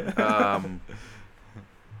beefier. A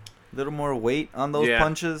little more weight on those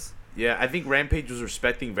punches. Yeah, I think Rampage was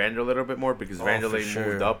respecting Vanderlei a little bit more because Vanderlei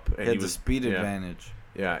moved up. And he had the speed advantage.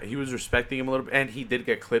 Yeah, he was respecting him a little bit, and he did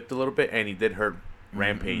get clipped a little bit, and he did hurt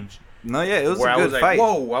Rampage. No, yeah, it was where a good I was fight. Like,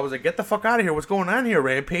 whoa, I was like, get the fuck out of here. What's going on here,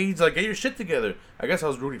 Rampage? Like, get your shit together. I guess I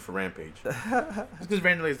was rooting for Rampage. Just because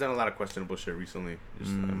Vanderlei's done a lot of questionable shit recently.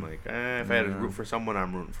 I'm like, if I had to root for someone,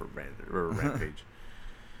 I'm rooting for Rampage.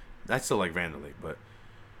 I still like Vanderlei, but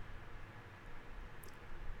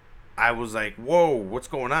I was like, whoa, what's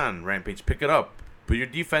going on, Rampage? Pick it up. Put your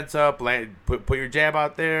defense up. Put your jab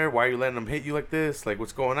out there. Why are you letting them hit you like this? Like,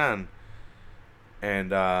 what's going on?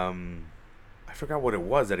 And I forgot what it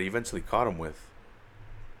was that he eventually caught him with.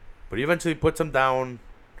 But he eventually puts him down,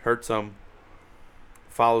 hurts him,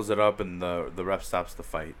 follows it up, and the ref stops the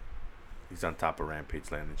fight. He's on top of Rampage,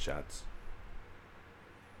 landing shots.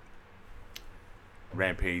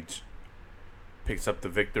 Rampage picks up the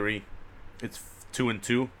victory. It's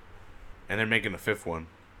 2-2, and they're making a fifth one.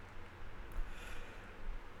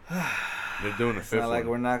 They're doing a fifth one. It's not like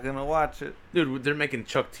we're not going to watch it. Dude, they're making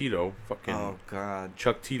Chuck Tito fucking... Oh, God.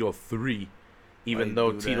 Chuck Tito 3, even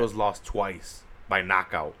though Tito's lost twice by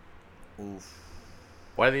knockout. Oof.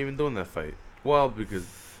 Why are they even doing that fight? Well, because...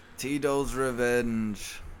 Tito's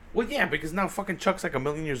revenge. Well, yeah, because now fucking Chuck's like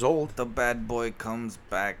 1,000,000 years old. The bad boy comes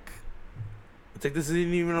back. It's like, this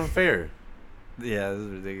isn't even unfair. Yeah, this is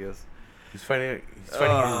ridiculous. He's fighting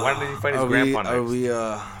why didn't he fight his grandpa next? Are we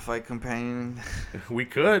fight companion? We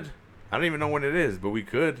could. I don't even know when it is, but we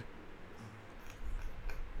could.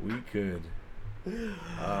 We could.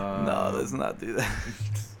 No, let's not do that.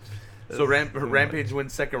 So Rampage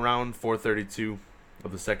wins second round, 4:32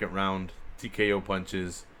 of the second round. TKO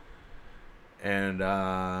punches. And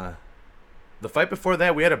the fight before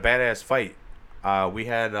that, we had a badass fight. We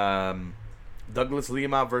had Douglas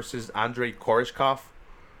Lima versus Andrei Koreshkov.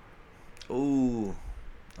 Ooh,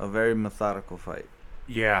 a very methodical fight.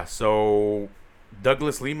 Yeah, so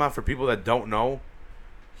Douglas Lima, for people that don't know,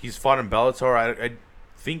 He's fought in Bellator, I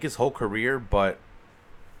think his whole career, but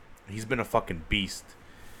he's been a fucking beast.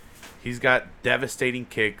 He's got devastating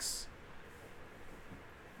kicks,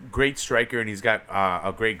 great striker, and he's got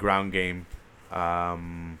a great ground game. I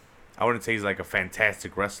wouldn't say he's like a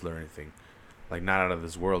fantastic wrestler or anything, like not out of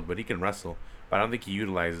this world, but he can wrestle. But I don't think he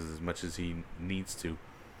utilizes as much as he needs to.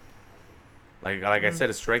 Like I said,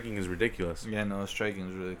 his striking is ridiculous. Yeah, no, his striking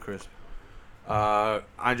is really crisp.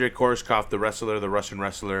 Andrei Koreshkov, the Russian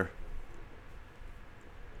wrestler.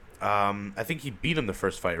 I think he beat him the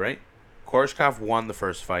first fight, right? Koreshkov won the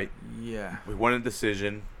first fight. Yeah. We won a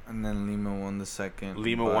decision. And then Lima won the second.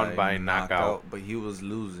 Lima won by knockout. But he was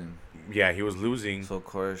losing. Yeah, he was losing. So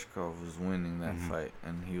Koreshkov was winning that fight.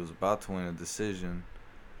 And he was about to win a decision.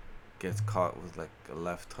 Gets caught with like a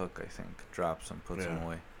left hook, I think. Drops him, puts him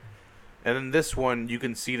away. And then this one, you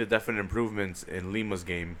can see the definite improvements in Lima's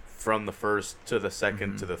game from the first to the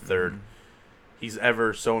second to the third. He's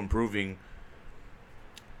ever so improving.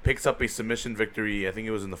 Picks up a submission victory. I think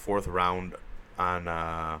it was in the 4th round on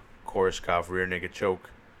Koreshkov, rear naked choke.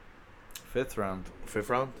 5th round. 5th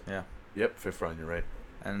round? Yeah. Yep, 5th round. You're right.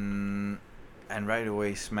 And right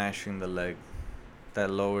away smashing the leg, that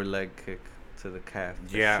lower leg kick to the calf.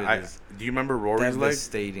 Yeah, do you remember Rory's leg?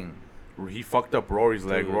 Devastating. He fucked up Rory's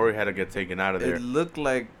leg. Dude. Rory had to get taken out of there. It looked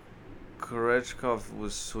like Koreshkov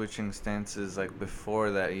was switching stances like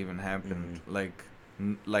before that even happened.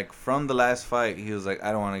 Like from the last fight, he was like,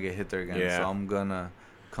 I don't want to get hit there again, so I'm gonna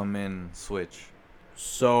come in switch.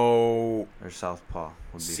 So or southpaw.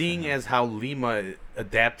 Would be seeing as how Lima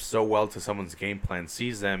adapts so well to someone's game plan,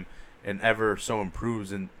 sees them, and ever so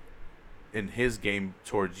improves in his game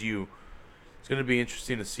towards you, it's gonna be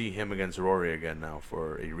interesting to see him against Rory again now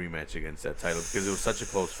for a rematch against that title because it was such a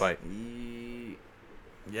close fight.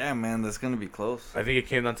 Yeah, man, that's gonna be close. I think it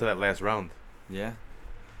came down to that last round. Yeah.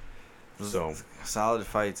 So solid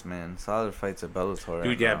fights, man. Solid fights at Bellator.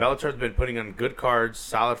 Dude, yeah, Bellator's been putting on good cards,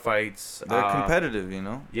 solid fights. They're competitive, you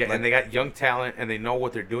know. Yeah, and they got young talent, and they know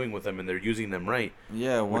what they're doing with them, and they're using them right.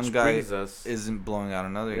 Yeah, one guy isn't blowing out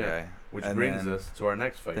another guy. Which brings us to our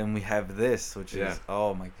next fight. Then we have this, which is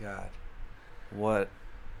oh my god, what?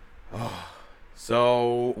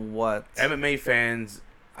 So what? MMA fans,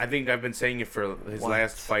 I think I've been saying it for his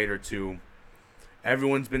last fight or two.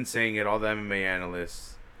 Everyone's been saying it, all the MMA analysts.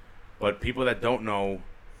 But people that don't know,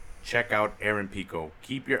 check out Aaron Pico.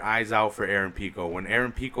 Keep your eyes out for Aaron Pico. When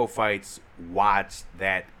Aaron Pico fights, watch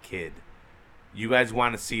that kid. You guys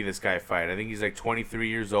want to see this guy fight. I think he's like 23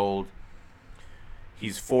 years old.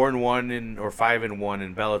 He's 4-1 or 5-1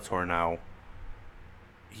 in Bellator now.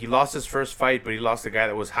 He lost his first fight, but he lost a guy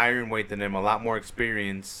that was higher in weight than him, a lot more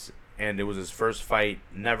experience, and it was his first fight.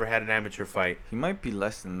 Never had an amateur fight. He might be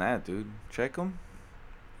less than that, dude. Check him.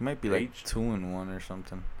 He might be like 2-1 or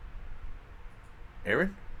something.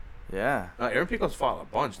 Aaron? Yeah. Aaron Pico's fought a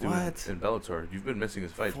bunch, dude. What? In Bellator. You've been missing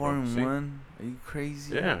his fights. 4-1? Are you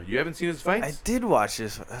crazy? Yeah. You haven't seen his fights? I did watch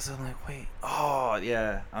this. I'm like, wait. Oh,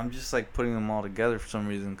 yeah. I'm just like putting them all together for some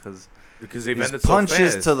reason because they've ended so fast.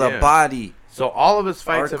 Punches to the body. So all of his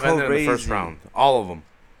fights have ended in the first round. All of them.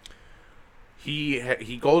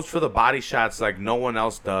 He goes for the body shots like no one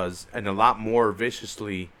else does, and a lot more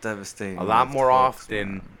viciously. Devastating. A lot more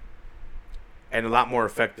often. Man. And a lot more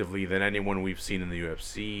effectively than anyone we've seen in the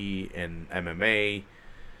UFC and MMA.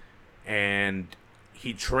 And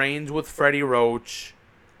he trains with Freddie Roach.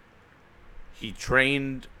 He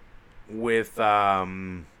trained with who's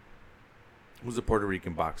a Puerto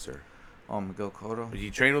Rican boxer? Oh, Miguel Cotto.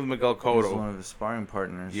 He trained with Miguel Cotto. He was one of his sparring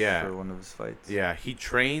partners for one of his fights. Yeah, he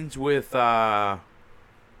trains with Dillashaw.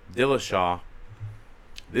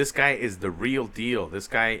 This guy is the real deal. This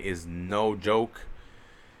guy is no joke.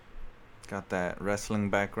 Got that wrestling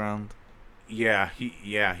background. Yeah,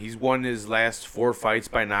 he's won his last 4 fights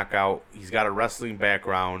by knockout. He's got a wrestling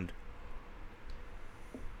background.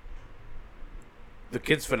 The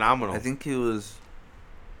kid's phenomenal. I think he was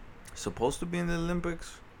supposed to be in the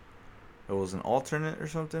Olympics. It was an alternate or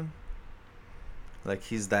something. Like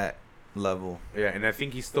he's that level. Yeah, and I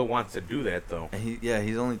think he still wants to do that though. And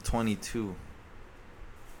he's only 22.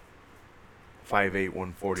 5'8",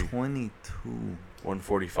 140. 22.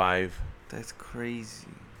 145. That's crazy.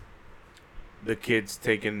 The kid's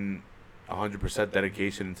taking 100%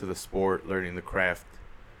 dedication into the sport, learning the craft.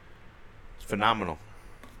 It's phenomenal.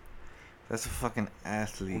 That's a fucking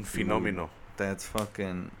athlete. Un fenomeno. That's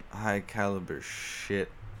fucking high caliber shit.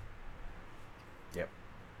 Yep.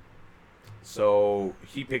 So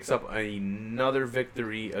he picks up another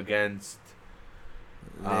victory against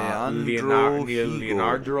Leonardo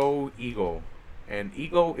Higo. And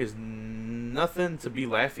Ego is nothing to be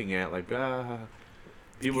laughing at. Like,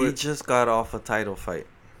 he just got off a title fight.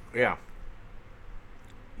 Yeah.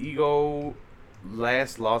 Ego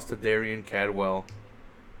lost to Darian Cadwell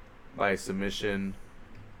by submission.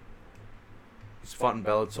 He's fought in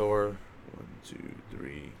Bellator.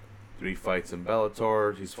 3 fights in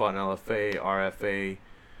Bellator. He's fought in LFA, RFA,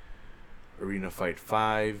 Arena Fight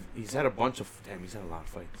 5. He's had a bunch of... Damn, he's had a lot of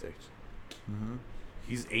fights, actually. Mm-hmm.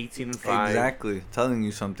 He's 18-5. Exactly. Telling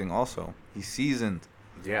you something also. He's seasoned.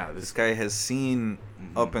 Yeah. This guy has seen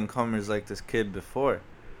up-and-comers like this kid before.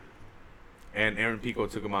 And Aaron Pico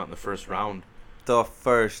took him out in the first round. The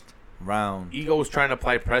first round. Ego was trying to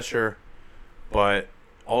apply pressure, but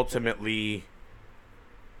ultimately...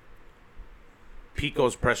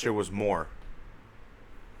 Pico's pressure was more.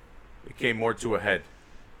 It came more to a head.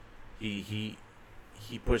 He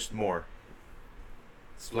pushed more.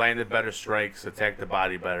 Landed better strikes, attacked the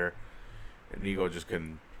body better, and Ego just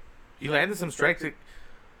couldn't. He landed some strikes.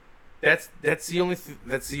 That's the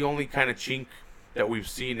only kind of chink that we've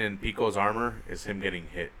seen in Pico's armor is him getting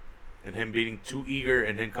hit, and him being too eager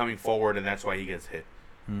and him coming forward, and that's why he gets hit.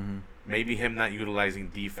 Mm-hmm. Maybe him not utilizing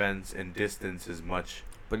defense and distance as much.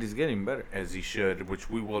 But he's getting better. As he should, which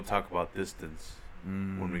we will talk about distance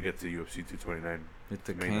when we get to UFC 229. With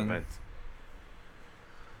the main king. event.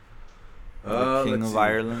 The king of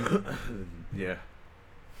Ireland. Yeah.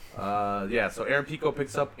 So Aaron Pico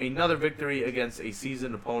picks up another victory against a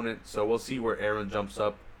seasoned opponent. So we'll see where Aaron jumps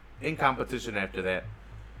up in competition after that.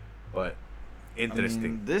 But interesting. I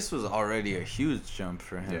mean, this was already a huge jump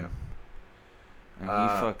for him. Yeah. And he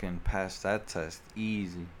fucking passed that test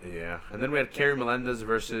easy. Yeah. And then we had Kerry Melendez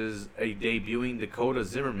versus a debuting Dakota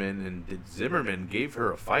Zimmerman, and Zimmerman gave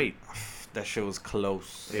her a fight. That shit was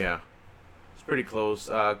close. Yeah. It's pretty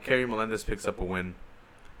close. Kerry Melendez picks up a win.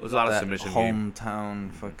 It was a lot of submission game.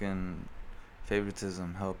 Hometown fucking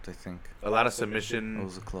favoritism helped, I think. A lot of submission. It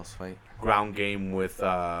was a close fight. Ground game with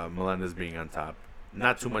Melendez being on top.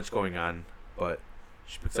 Not too much going on, but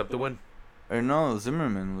she picks up the win. Or no,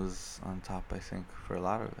 Zimmerman was on top, I think, for a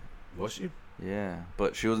lot of it. Was she? Yeah,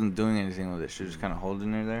 but she wasn't doing anything with it. She was just kind of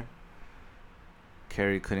holding her there.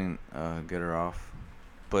 Kerry couldn't get her off.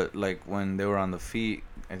 But, like, when they were on the feet,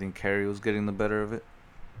 I think Kerry was getting the better of it.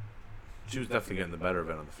 She was definitely getting the better of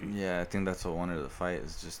it on the feet. Yeah, I think that's what won her the fight,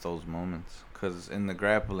 is just those moments. Because in the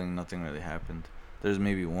grappling, nothing really happened. There's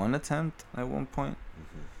maybe one attempt at one point,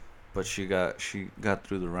 but she got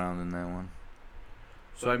through the round in that one.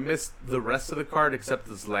 So I missed the rest of the card except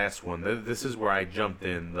this last one. This is where I jumped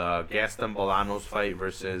in. The Gaston Bolanos fight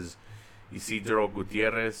versus Isidro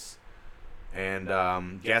Gutierrez. And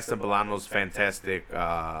Gaston Bolanos' fantastic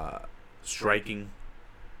striking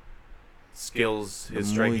skills. His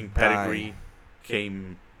striking pedigree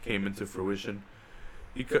came into fruition.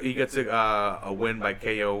 He gets a win by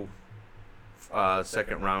KO.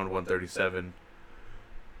 Second round, 137.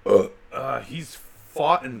 He's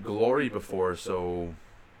fought in Glory before, so...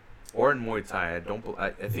 Or in Muay Thai.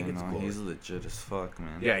 I think it's Glory. He's legit as fuck,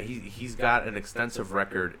 man. Yeah, he's got an extensive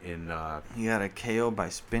record in... he got a KO by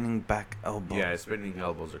spinning back elbow. Yeah, his spinning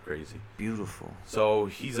elbows are crazy. Beautiful. So,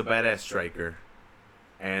 he's a badass striker.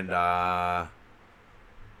 And I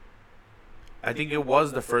think it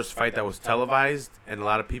was the first fight that was televised, and a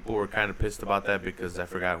lot of people were kind of pissed about that because I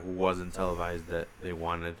forgot who wasn't televised that they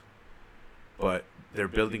wanted. But they're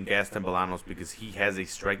building Gaston Bolanos because he has a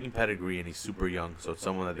striking pedigree and he's super young, so it's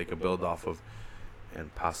someone that they could build off of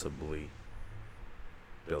and possibly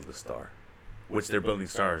build a star. Which they're building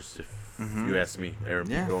stars, if you ask me. Aaron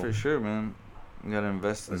Pico. For sure, man. You gotta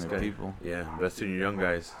invest in their people. Yeah, invest in your young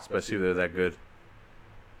guys, especially if they're that good.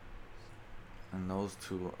 And those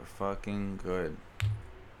two are fucking good.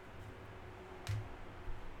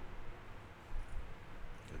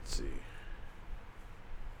 Let's see.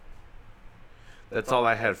 That's all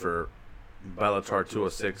I had for Bellator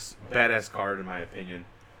 206. Badass card, in my opinion.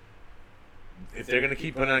 If they're going to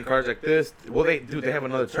keep putting on cards like this, they have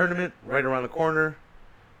another tournament right around the corner.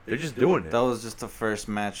 They're just doing it. That was just the first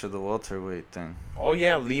match of the welterweight thing. Oh,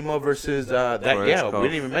 yeah, Lima versus that. Yeah, we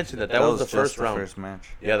didn't even mention that. That was the first round. First match.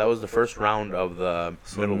 Yeah, that was the first round of the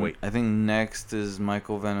middleweight. I think next is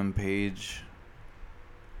Michael Venom Page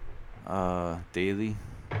Daly.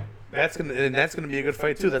 That's gonna be a good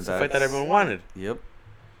fight too. That's the fight that everyone wanted. Yep.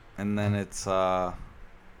 And then it's the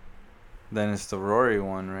Rory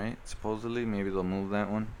one, right? Supposedly, maybe they'll move that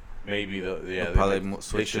one. Maybe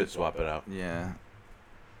they should swap it out. Yeah.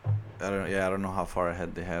 I don't know how far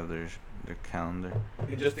ahead they have their calendar.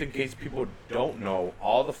 And just in case people don't know,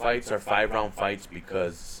 all the fights are 5-round fights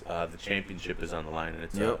because the championship is on the line, and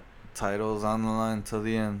it's title's on the line till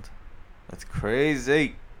the end. That's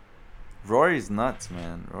crazy. Rory's nuts,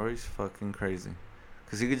 man. Rory's fucking crazy.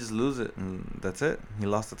 Because he could just lose it, and that's it. He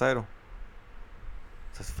lost the title.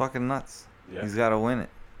 That's fucking nuts. Yeah. He's got to win it.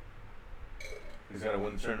 He's got to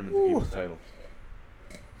win the tournament to keep his title.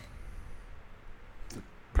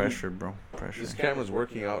 Pressure, bro. Pressure. This camera's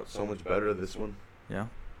working out so much better, this one. Yeah.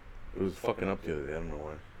 It was fucking up the other day. I don't know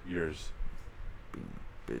why. Yours.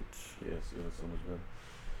 Bitch. Yes, it was so much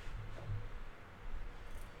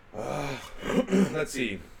better. Let's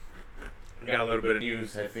see. We got a little bit of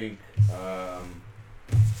news, I think.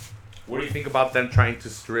 What do you think about them trying to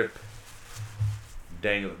strip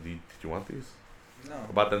Daniel? Did you want these? No.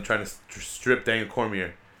 About them trying to strip Daniel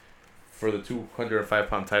Cormier for the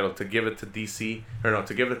 205-pound title to give it to DC, or no,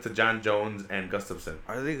 to give it to John Jones and Gustafsson.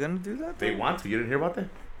 Are they gonna do that? They want to. You didn't hear about that?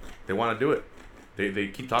 They want to do it. They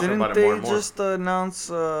keep talking Didn't about it more and they more. just announce?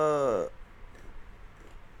 When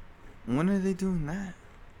are they doing that?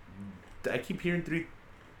 I keep hearing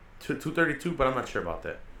 232, but I'm not sure about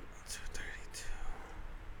that. 232.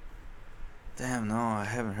 Damn, no, I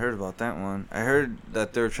haven't heard about that one. I heard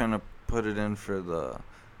that they're trying to put it in for the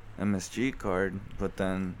MSG card, but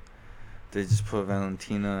then they just put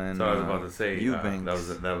Valentina and So I was about to say Eubanks.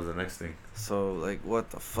 that was the next thing. So like,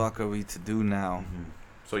 what the fuck are we to do now?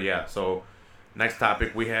 So yeah, so next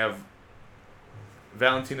topic we have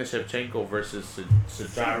Valentina Shevchenko versus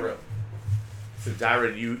Sijara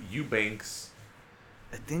Eubanks.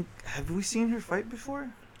 I think, have we seen her fight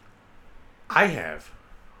before? I have.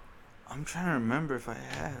 I'm trying to remember if I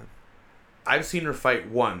have. I've seen her fight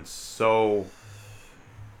once, so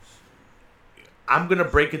I'm going to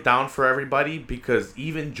break it down for everybody because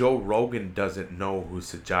even Joe Rogan doesn't know who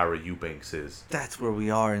Sijara Eubanks is. That's where we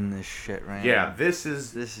are in this shit right Yeah, now. this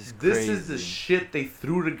is crazy. the shit they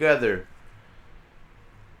threw together.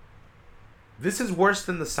 This is worse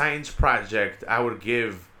than the science project I would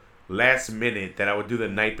give last minute that I would do the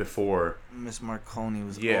night before. Miss Marconi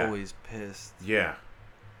was Yeah. always pissed. Yeah.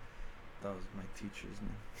 That was my teacher's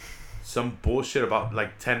name. Some bullshit about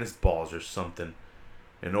like tennis balls or something.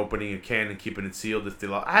 And opening a can and keeping it sealed if they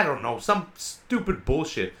lost. I don't know. Some stupid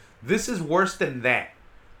bullshit. This is worse than that.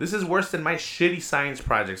 This is worse than my shitty science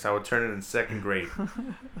projects I would turn in second grade.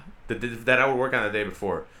 that I would work on the day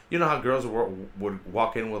before. You know how girls would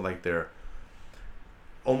walk in with like their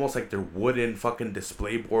almost like their wooden fucking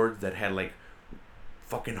display boards that had like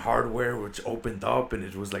fucking hardware which opened up and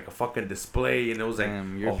it was like a fucking display and it was like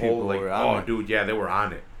Damn, your a whole people like were on it. dude, yeah, they were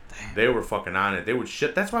on it. Damn. They were fucking on it. They would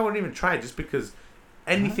shit. That's why I wouldn't even try just because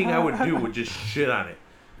anything I would do would just shit on it.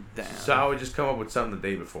 Damn. So I would just come up with something the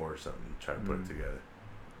day before or something and try to put it together.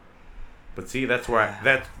 But see, that's where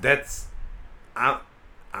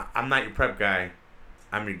I'm not your prep guy.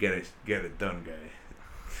 I'm your get it done guy.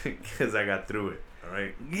 Because I got through it. All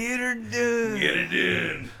right. Get her done. Get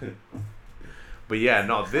it done. But yeah,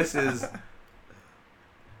 no, this is.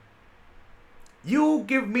 You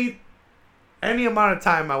give me any amount of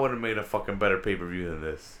time, I would have made a fucking better pay per view than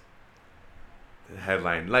this. The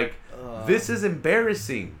headline, like, this is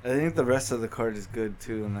embarrassing. I think the rest of the card is good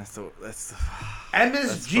too, and that's the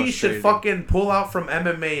MSG should frustrating. fucking pull out from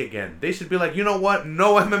MMA again. They should be like, you know what?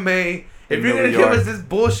 No MMA. If In you're gonna New give York. us this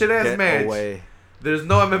bullshit ass Get match, away. there's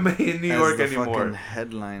no MMA in New As York the anymore. fucking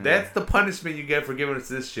headliner. That's the punishment you get for giving us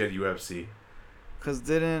this shit, UFC. Cause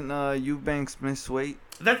didn't Eubanks miss weight?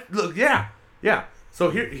 Yeah. So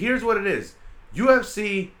here's what it is.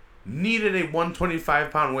 UFC needed a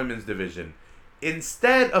 125-pound women's division.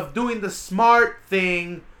 Instead of doing the smart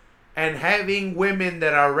thing and having women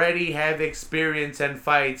that already have experience and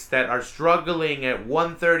fights that are struggling at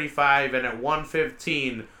 135 and at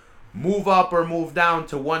 115 move up or move down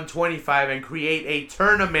to 125 and create a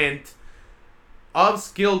tournament of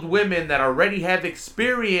skilled women that already have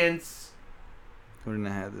experience. Wouldn't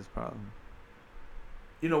have had this problem.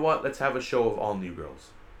 You know what? Let's have a show of all new girls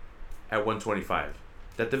at 125.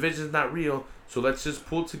 That division's not real, so let's just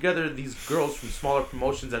pull together these girls from smaller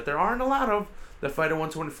promotions that there aren't a lot of that fight at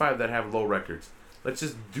 125 that have low records. Let's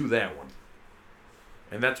just do that one.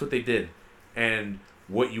 And that's what they did. And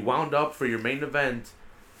what you wound up for your main event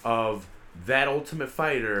of that Ultimate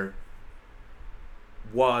Fighter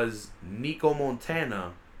was Nico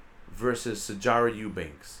Montana versus Sijara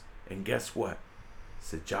Eubanks. And guess what?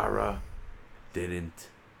 Sijara didn't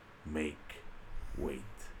make weight.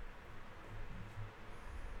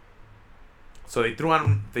 So they threw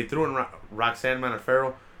in Roxanne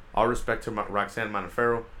Modafferi. All respect to Roxanne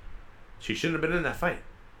Modafferi. She shouldn't have been in that fight.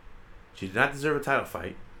 She did not deserve a title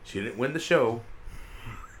fight. She didn't win the show.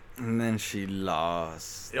 And then she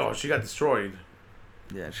lost. Oh, she got destroyed.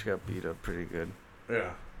 Yeah, she got beat up pretty good.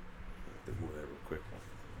 Yeah. Let's move that real quick.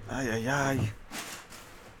 Ay.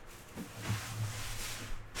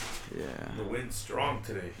 Yeah. The wind's strong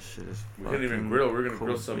today. Shit is We couldn't even fucking grill. We're gonna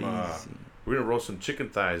grill some crazy. we're gonna roast some chicken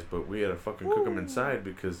thighs, but we had to fucking cook them inside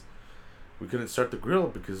because we couldn't start the grill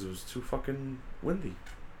because it was too fucking windy.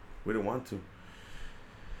 We didn't want to.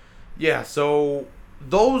 Yeah, so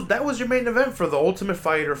that was your main event for the Ultimate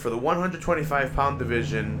Fighter for the 125-pound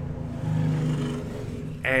division.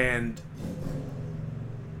 And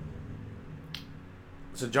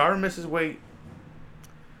Sajara misses weight.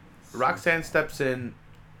 Roxanne steps in.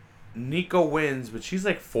 Nico wins, but she's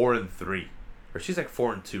like 4-3, or she's like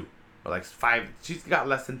 4-2, or like 5. She's got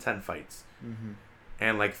less than 10 fights,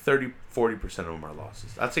 and like 40% of them are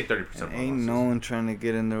losses. I'd say 30% of them. Ain't losses. no one trying to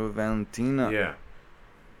get in there with Valentina. Yeah,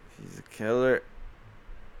 she's a killer.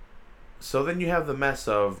 So then you have the mess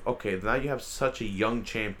of, okay, now you have such a young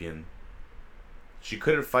champion. She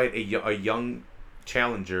couldn't fight a young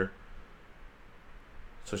challenger,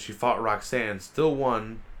 so she fought Roxanne, still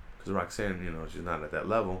won, because Roxanne, you know, she's not at that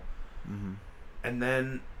level. And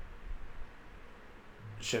then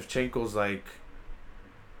Shevchenko's like,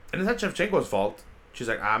 and it's not Shevchenko's fault. She's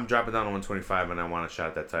like, I'm dropping down to 125 and I want a shot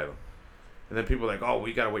at that title. And then people are like, oh,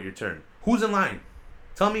 we gotta wait your turn. Who's in line?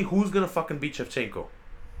 Tell me who's gonna fucking beat Shevchenko.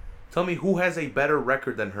 Tell me who has a better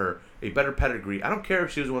record than her, a better pedigree. I don't care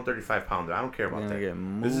if she was a 135 pounder. I don't care about that.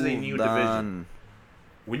 This is a new division.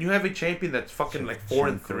 When you have a champion that's fucking like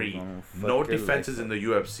 4-3, no defenses in the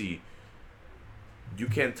UFC, you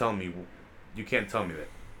can't tell me that.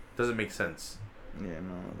 Doesn't make sense. Yeah,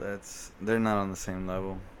 no, they're not on the same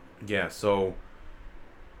level. Yeah, so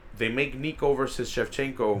they make Nico versus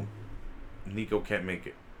Shevchenko. Nico can't make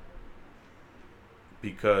it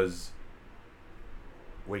because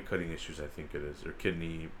weight cutting issues, I think it is, or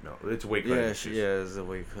kidney. No, it's weight cutting issues. Yeah, it's a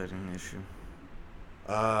weight cutting issue.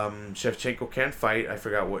 Shevchenko can't fight. I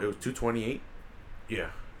forgot what it was. 228. Yeah,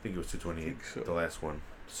 I think it was 228. So. The last one.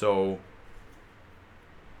 So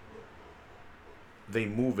they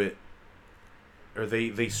move it, or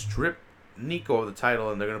they strip Nico of the title,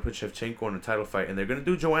 and they're gonna put Shevchenko in a title fight, and they're gonna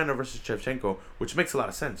do Joanna versus Shevchenko, which makes a lot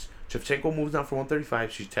of sense. Shevchenko moves down from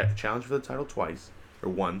 135. She's challenged for the title twice or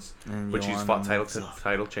once, but she's fought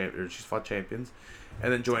she's fought champions,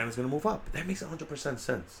 and then Joanna's gonna move up. That makes 100%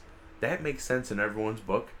 sense. That makes sense in everyone's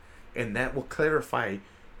book, and that will clarify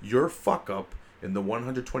your fuck up in the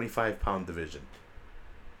 125-pound division.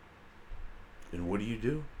 And what do?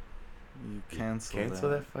 You cancel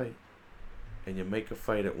that fight, and you make a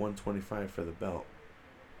fight at 125 for the belt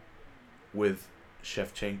with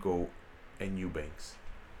Shevchenko and Eubanks.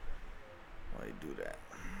 Why you do that?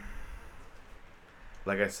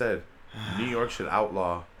 Like I said, New York should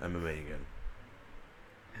outlaw MMA again.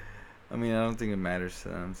 I mean, I don't think it matters to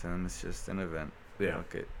them. To them, it's just an event. Yeah.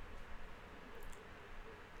 Okay.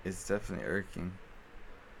 It's definitely irking.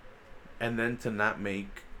 And then to not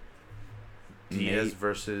make Diaz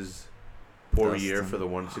versus Poirier for the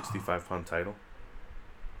 165-pound title.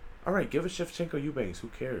 All right, give us Shevchenko Eubanks. Who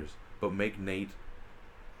cares? But make Nate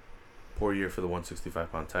Poirier for the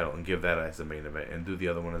 165-pound title and give that as the main event and do the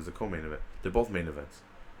other one as the co-main event. They're both main events.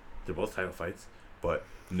 They're both title fights, but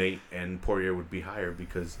Nate and Poirier would be higher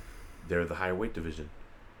because they're the higher weight division.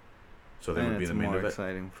 So they would be the main event. It's a more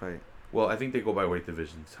exciting fight. Well, I think they go by weight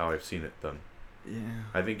divisions. How I've seen it done. Yeah.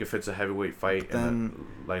 I think if it's a heavyweight fight and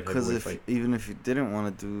a light heavyweight fight, even if you didn't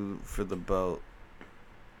want to do for the belt,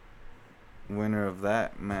 winner of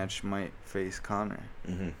that match might face Conor.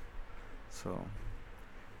 So,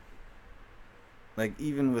 like,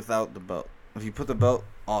 even without the belt, if you put the belt,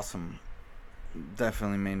 awesome,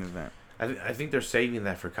 definitely main event. I think they're saving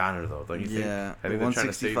that for Conor, though. Don't you think? Yeah. I think they're trying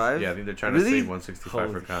to save. Yeah, I think they're trying to save 165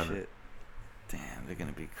 Holy for Conor. Shit. Damn, they're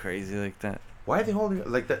gonna be crazy like that. Why are they holding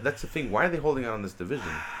like that? That's the thing. Why are they holding out on this division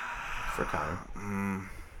for Conor?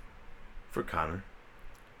 For Conor.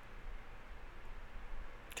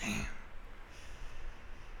 Damn.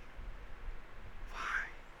 Why?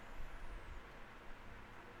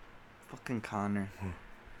 Fucking Conor.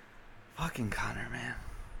 Fucking Conor, man.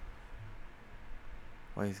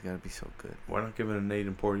 Why he's gotta be so good? Why not give it a Nate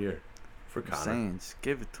and Poirier for Conor? I'm saying, just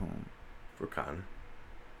give it to him. For Conor.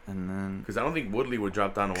 And then, because I don't think Woodley would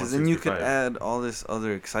drop down to 165. Because then you could add all this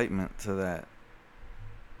other excitement to that.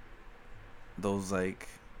 Those like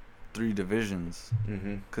 3 divisions.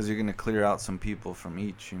 Because you're gonna clear out some people from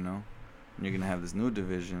each, you know. And you're gonna have this new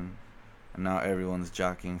division, and now everyone's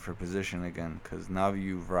jockeying for position again. Because now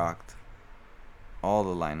you've rocked all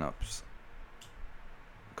the lineups.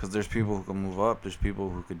 Because there's people who can move up, there's people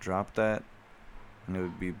who could drop that, and it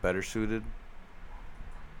would be better suited.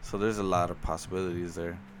 So there's a lot of possibilities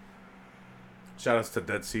there. Shout outs to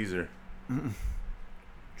Dead Caesar.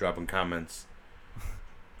 Dropping comments.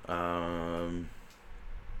 Where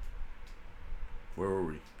were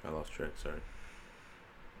we? I lost track, sorry.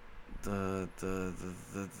 the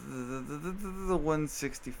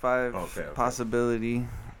 165 Okay. possibility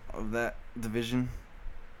of that division,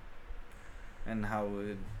 and how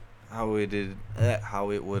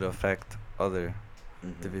it would affect other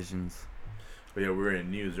divisions. But yeah, we're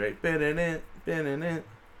in news, right?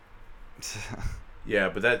 Yeah,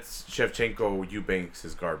 but that's Shevchenko. Eubanks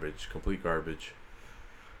is garbage, complete garbage.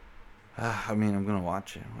 I mean, I'm gonna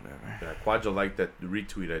watch it. Whatever. Yeah, Quadja liked that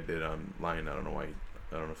retweet I did online. I don't know why.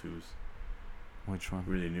 I don't know if he was Which one?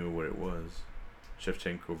 really knew what it was.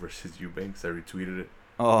 Shevchenko versus Eubanks. I retweeted it,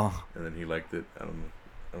 Oh, and then he liked it. I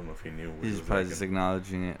don't know if he knew. What he's he was probably liking. just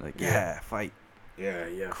acknowledging it, like, Yeah. yeah, fight.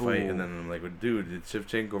 Yeah, Cool. fight. And then I'm like, well, dude, it's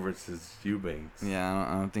Shevchenko versus Eubanks. Yeah,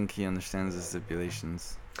 I don't think he understands the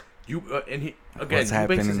stipulations. And he Like, again, what's Eubanks has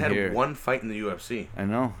happening had here? one fight in the UFC, I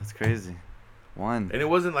know, it's crazy. One. and it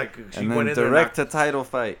wasn't like she And went then in there. direct to title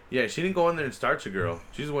fight. Yeah, she didn't go in there and starch a girl.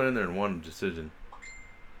 She just went in there and won a decision.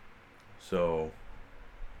 So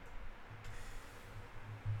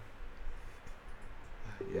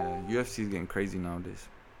Yeah, UFC's getting crazy nowadays.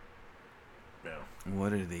 yeah.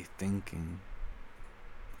 What are they thinking?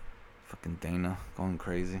 Fucking Dana going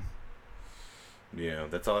crazy. Yeah,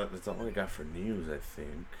 that's all I got for news, I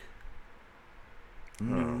think.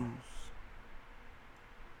 News.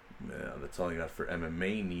 Yeah, that's all I got for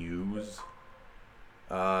MMA news.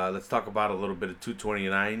 Let's talk about a little bit of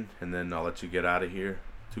 229, and then I'll let you get out of here,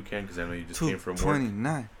 Toucan, because I know you just came from work.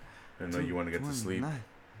 229. I know you want to get to sleep.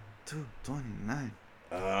 229.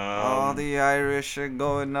 All the Irish are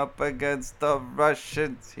going up against the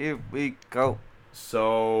Russians. Here we go. Or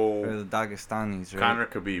So the Dagestanis, right? Conor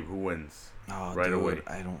Khabib, who wins? Oh, right dude, away.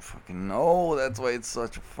 I don't fucking know. That's why it's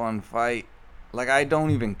such a fun fight. Like, I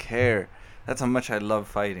don't even care. That's how much I love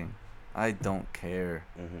fighting. I don't care.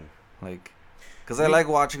 Mm-hmm. Like, because I like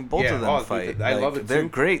watching both of them dude, fight. I Like, love it they're too.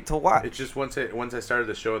 great to watch. It's just once I started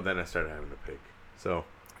the show, then I started having to pick. So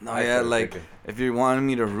No, I yeah, started like, picking. if you're wanting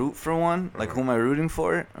me to root for one, like, Uh-huh. who am I rooting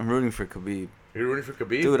for? I'm rooting for Khabib. You're rooting for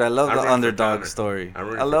Khabib, Dude, I love I'm the rooting for underdog Conor. story. I'm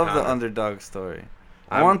rooting I for love the Conor. underdog story.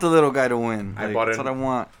 I I'm- want the little guy to win. I Like, bought that's in- what I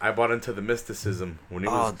want. I bought into the mysticism when he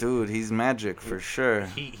Oh, was. dude, he's magic for sure.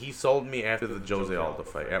 He sold me after the Jose Aldo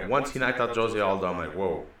fight. At once he knocked out Jose Aldo, I'm like,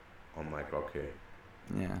 whoa. I'm like, okay.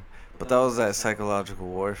 Yeah, but that was that psychological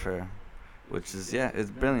warfare, which is, yeah, it's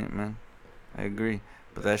brilliant, man. I agree.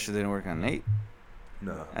 But that shit didn't work on Nate.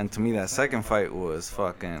 No. And to me, that second fight was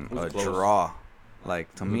fucking It was a close. draw.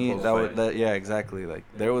 Like, to It was a me, close that was fight. that. Yeah, exactly. Like,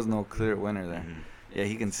 there was no clear winner there. Mhm. Yeah,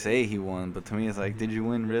 he can say he won, but to me, it's like, did you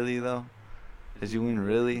win really though? Did you win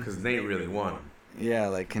really? Because Nate really won. Yeah,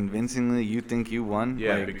 like convincingly, you think you won?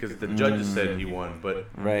 Yeah, Like, because the judges said he won, but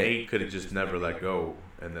Right. Nate could have just never let go,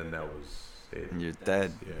 and then that was it. you're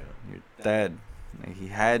dead. Yeah. You're dead. Like, he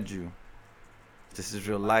had you. This is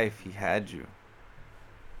real life. He had you.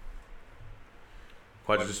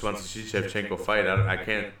 Quadra just wants to see Shevchenko fight. I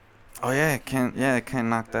can't. Oh yeah, I can't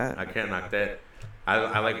knock that. I can't knock that.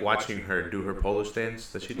 I like watching her do her Polish dance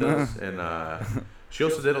that she does, and she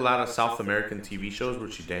also did a lot of South American TV shows where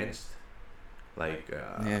she danced. Like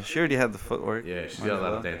Yeah, she already had the footwork. yeah, she's Might got a as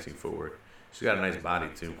lot of well. dancing footwork. She's got a nice body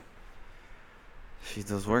too. She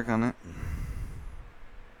does work on it.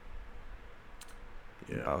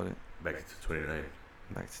 Yeah. About it. Back to 29.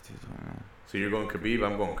 Back to 229. So you're going Khabib,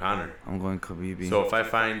 I'm going Conor. I'm going Khabib. So if I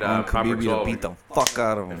find I'm proper Khabib to 12, beat the fuck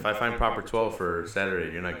out of him. if I find proper 12 for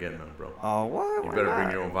Saturday, you're not getting none, bro. Oh, what? You Why better not?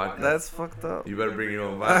 bring your own vodka. That's fucked up. You better bring your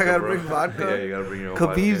own vodka. I gotta bro. bring vodka? Yeah, you gotta bring your own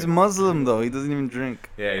Khabib's vodka. Muslim though. He doesn't even drink.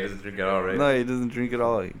 Yeah, he doesn't drink at all, right? No, he doesn't drink at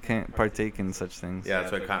all. He can't partake in such things. Yeah,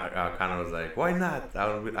 that's why Conor was like, why not?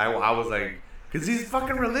 I was like, because he's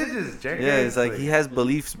fucking religious, Jack. Yeah, it's like he has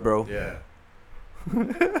beliefs, bro. Yeah.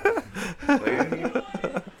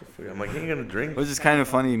 I'm like, he ain't gonna drink. Which is kind of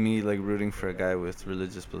funny, me like rooting for a guy with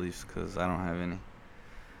religious beliefs, because I don't have any.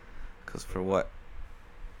 Because for what?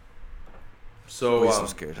 So, What are you so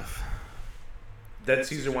scared of? Dead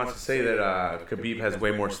Caesar wants to say that Khabib has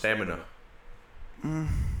way more stamina.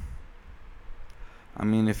 I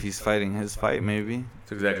mean, if he's fighting his fight, maybe.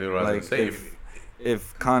 That's exactly what I was Like, gonna say.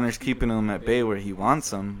 if Connor's keeping him at bay where he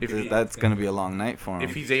wants him, If he- that's gonna be a long night for him.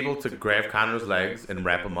 If he's able to grab Conor's legs and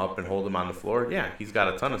wrap him up and hold him on the floor, yeah, he's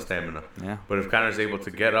got a ton of stamina. Yeah. But if Conor's able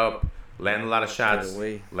to get up, land a lot of shots,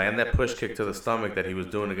 away. land that push kick to the stomach that he was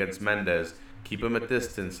doing against Mendez, keep him at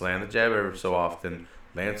distance, land the jab every so often,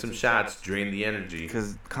 land some shots, drain the energy.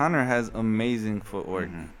 Because Connor has amazing footwork,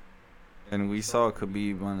 Mhm. and we saw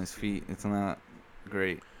Khabib on his feet. It's not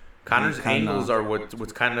great. Conor's Kinda. angles are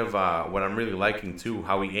what's kind of what I'm really liking too.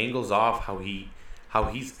 How he angles off, how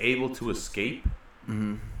he's able to escape,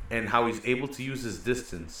 Mm-hmm. and how he's able to use his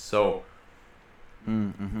distance. So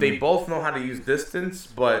Mm-hmm. they both know how to use distance,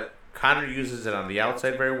 but Conor uses it on the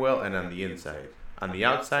outside very well and on the inside. On the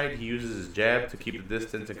outside, he uses his jab to keep the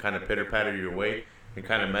distance and kind of pitter-patter your way and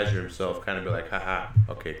kind of measure himself, kind of be like, haha,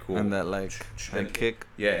 okay, cool. And that kick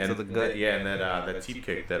and to the gut. and that teep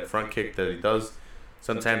kick, that front kick that he does.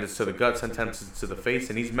 Sometimes it's to the gut, sometimes it's to the face,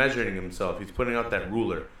 and he's measuring himself. He's putting out that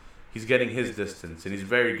ruler. He's getting his distance, and he's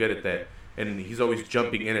very good at that. And he's always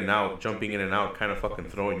jumping in and out, kind of fucking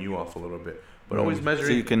throwing you off a little bit. But always measuring.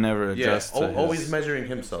 So you can never adjust. Always measuring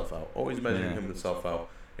himself out. Himself out.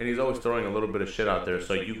 And he's always throwing a little bit of shit out there,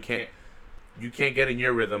 so you can't get in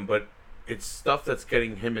your rhythm, but it's stuff that's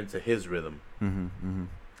getting him into his rhythm.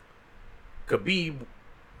 Khabib,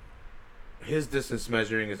 his distance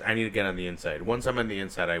measuring is I need to get on the inside. Once I'm on the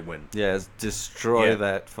inside, I win. Yeah, destroy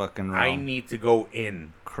that fucking round. I need to go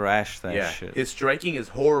in. Crash that shit. His striking is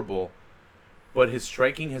horrible, but his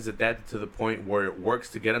striking has adapted to the point where it works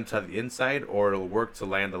to get him to the inside, or it'll work to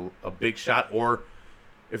land a big shot, or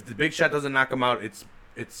if the big shot doesn't knock him out, it's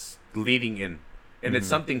leading in. And it's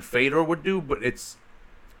something Fedor would do, but it's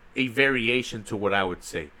a variation to what I would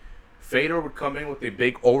say. Fedor would come in with a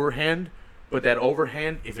big overhand, but that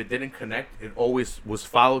overhand, if it didn't connect, it always was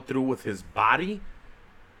followed through with his body,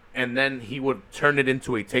 and then he would turn it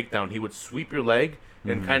into a takedown. He would sweep your leg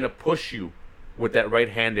and kind of push you with that right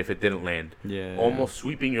hand if it didn't land. Yeah. Almost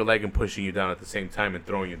sweeping your leg and pushing you down at the same time and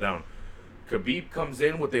throwing you down. Khabib comes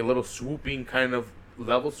in with a little swooping kind of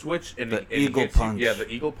level switch. And the eagle punch. The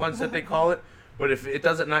eagle punch that they call it. But if it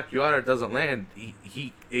doesn't knock you out or it doesn't land,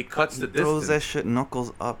 it cuts the distance. Throws that shit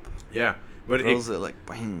knuckles up. Yeah. But throws it like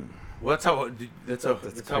bang. Well, that's how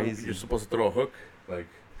you're supposed to throw a hook. Like,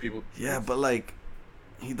 people. Yeah, but like,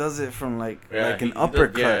 he does it from like an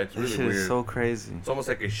uppercut. It's really this shit weird. is so crazy. It's almost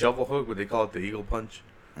like a shovel hook, but they call it the eagle punch.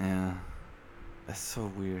 Yeah, that's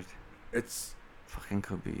so weird. It's fucking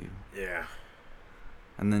Khabib. Yeah.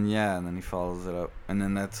 And then he follows it up, and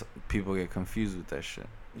then people get confused with that shit.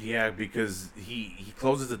 Yeah, because he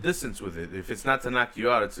closes the distance with it. If it's not to knock you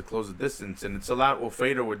out, it's to close the distance, and it's a lot what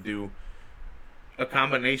Fedor would do. A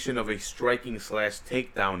combination of a striking /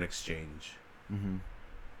 takedown exchange,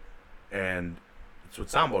 and it's what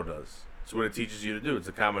Sambo does. It's what it teaches you to do. It's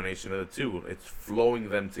a combination of the two. It's flowing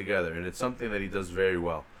them together, and it's something that he does very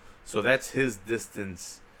well. So that's his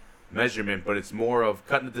distance measurement, but it's more of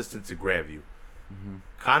cutting the distance to grab you.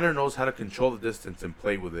 Conor knows how to control the distance and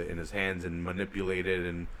play with it in his hands and manipulate it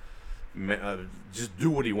and just do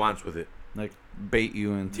what he wants with it. Like bait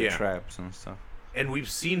you into traps and stuff. And we've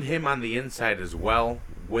seen him on the inside as well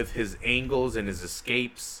with his angles and his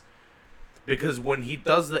escapes. Because when he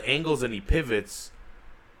does the angles and he pivots,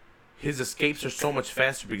 his escapes are so much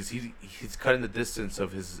faster because he's cutting the distance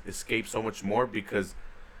of his escape so much more. Because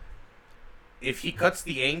if he cuts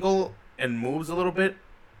the angle and moves a little bit,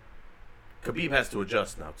 Khabib has to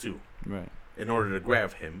adjust now too. Right. In order to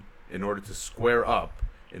grab him, in order to square up,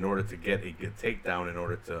 in order to get a good takedown, in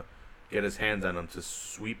order to get his hands on him, to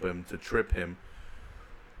sweep him, to trip him.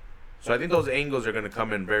 So I think those angles are going to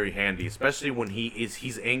come in very handy, especially when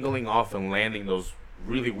he's angling off and landing those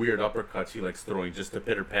really weird uppercuts he likes throwing just to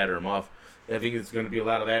pitter-patter him off. I think it's going to be a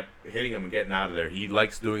lot of that hitting him and getting out of there. He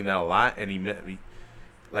likes doing that a lot, and he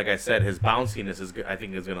like I said, his bounciness is I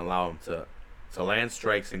think is going to allow him to land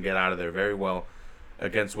strikes and get out of there very well.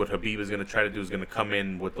 Against what Khabib is going to try to do is going to come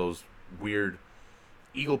in with those weird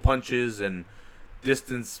eagle punches and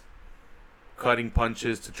distance cutting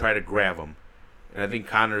punches to try to grab him. And I think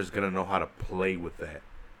Conor is going to know how to play with that.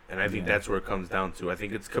 And I think that's where it comes down to. I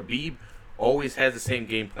think it's Khabib always has the same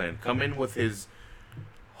game plan. Come in with his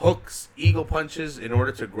hooks, eagle punches in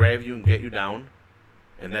order to grab you and get you down.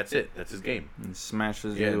 And that's it. That's his game. And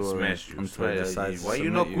smashes you. Yeah, smash you. Decides why you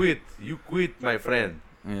not quit? You quit, my friend.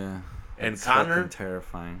 Yeah. And it's Conor,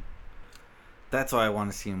 terrifying. That's why I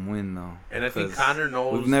want to see him win, though. And I think Conor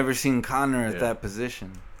knows. We've never seen Conor at that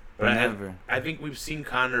position. But never. I think we've seen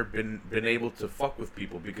Conor been able to fuck with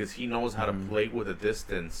people because he knows how to play with the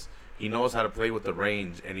distance. He knows how to play with the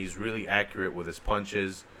range, and he's really accurate with his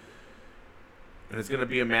punches. And it's going to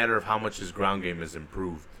be a matter of how much his ground game is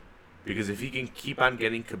improved. Because if he can keep on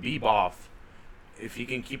getting Khabib off, if he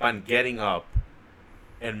can keep on getting up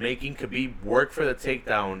and making Khabib work for the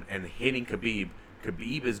takedown and hitting Khabib,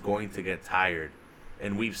 Khabib is going to get tired.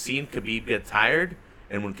 And we've seen Khabib get tired,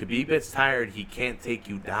 and when Khabib gets tired, he can't take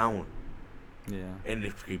you down. Yeah. And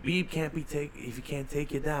if Khabib if he can't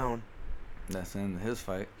take you down, that's the end of his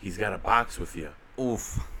fight. He's got to box with you.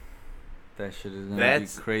 Oof. That shit is gonna be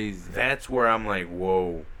crazy. That's where I'm like,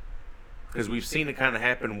 whoa. Because we've seen it kind of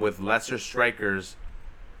happen with lesser strikers.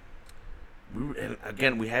 And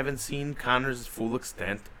again, we haven't seen Conor's full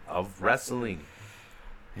extent of wrestling.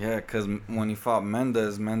 Yeah, because when he fought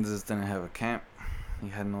Mendes didn't have a camp. He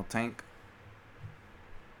had no tank.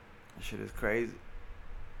 That shit is crazy.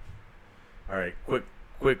 All right,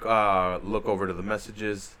 quick look over to the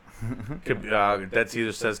messages. Dead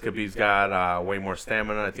Caesar says Khabib's got way more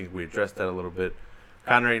stamina. I think we addressed that a little bit.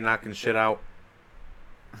 Conor ain't knocking shit out.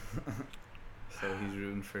 So he's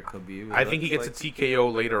rooting for Khabib. I think he gets a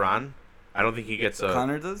TKO later on. I don't think he gets a.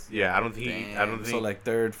 Conor does? Yeah, I don't think. So like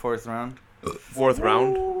third, fourth round. Fourth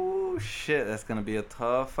round. Oh shit, that's gonna be a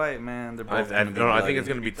tough fight, man. They're both. I think it's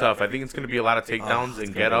gonna be tough. I think it's gonna be a lot of takedowns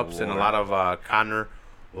and get ups and a lot of Conor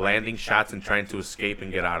landing shots and trying to escape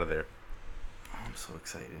and get out of there. I'm so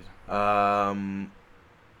excited.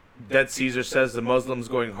 Dead Caesar says the Muslims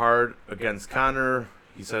going hard against Conor.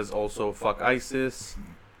 He says also fuck ISIS.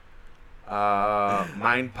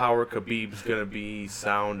 Mind power Khabib's gonna be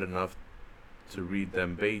sound enough to read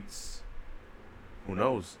them baits. Who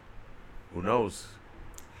knows? Who knows?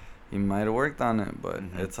 He might have worked on it, but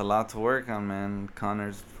it's a lot to work on, man.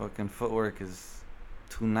 Conor's fucking footwork is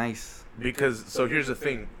too nice. Because, so here's the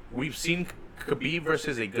thing. We've seen Khabib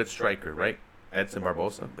versus a good striker, right? Edson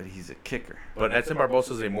Barbosa. But he's a kicker. But Edson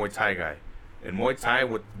Barbosa is a Muay Thai guy. In Muay Thai,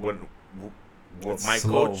 what my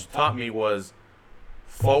coach taught me was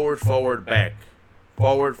forward, back.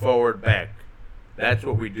 Forward, back. That's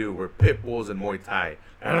what we do. We're pit bulls in Muay Thai.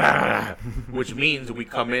 Which means we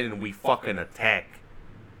come in and we fucking attack.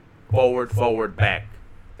 Forward, back.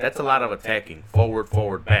 That's a lot of attacking.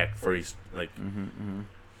 Forward, back. For his, like.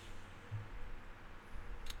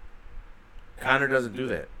 Conor doesn't do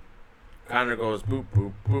that. Conor goes boop,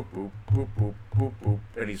 boop, boop, boop, boop, boop, boop, boop.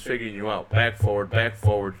 And he's figuring you out. Back,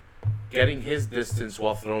 forward. Getting his distance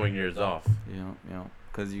while throwing yours off. Yeah.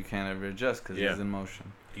 Because you can't ever adjust because he's in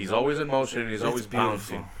motion. He's always in motion and he's always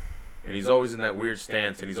bouncing. And he's always in that weird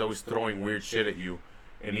stance and he's always throwing weird shit at you.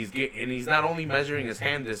 And he's not only measuring his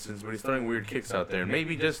hand distance, but he's throwing weird kicks out there. And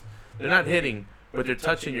maybe just, they're not hitting, but they're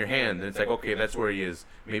touching your hand. And it's like, okay, that's where he is.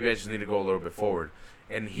 Maybe I just need to go a little bit forward.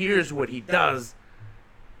 And here's what he does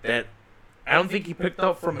that I don't think he picked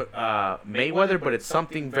up from Mayweather, but it's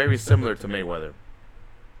something very similar to Mayweather.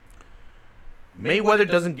 Mayweather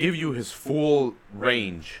doesn't give you his full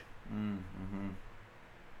range.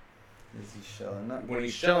 Is he shelling up? When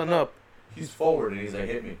he's shelling up, he's forward and he's like,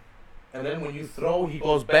 hit me. And then when you throw, he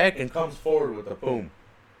goes back and comes forward with a boom.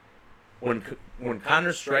 When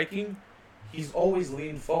Conor's striking, he's always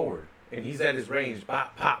leaned forward. And he's at his range.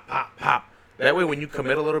 Pop, pop, pop, pop. That way, when you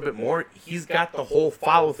commit a little bit more, he's got the whole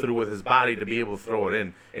follow-through with his body to be able to throw it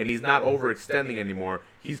in. And he's not overextending anymore.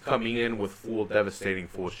 He's coming in with devastating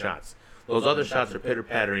full shots. Those other shots are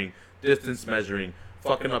pitter-pattering, distance measuring,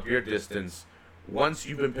 fucking up your distance. Once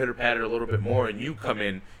you've been pitter-pattered a little bit more and you come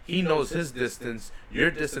in, he knows his distance.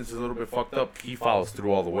 Your distance is a little bit fucked up. He follows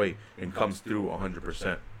through all the way and comes through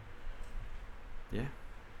 100%. Yeah.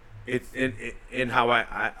 It's in how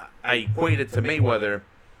I equate it to Mayweather.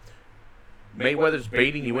 Mayweather's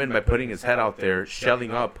baiting you in by putting his head out there,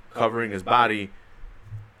 shelling up, covering his body,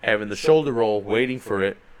 having the shoulder roll, waiting for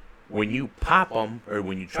it. When you pop him, or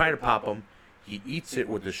when you try to pop him, he eats it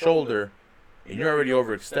with the shoulder, and you're already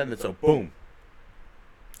overextended, so boom.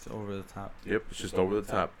 It's over the top. Yep, it's just over the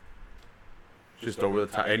top. Just over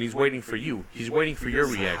the top. And he's waiting for you. He's waiting for your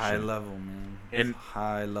reaction. High level, man. And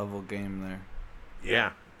high level game there.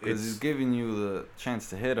 Yeah. Because he's giving you the chance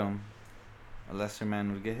to hit him. A lesser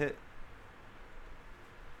man would get hit.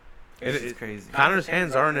 It's crazy. Conor's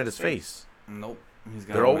hands aren't at his face. Nope.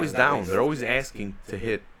 They're always down. They're always asking to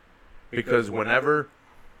hit. Because whenever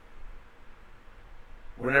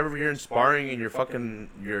you're in sparring and your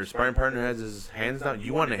sparring partner has his hands down,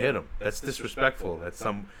 you want to hit him. That's disrespectful. That's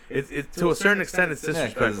to a certain extent it's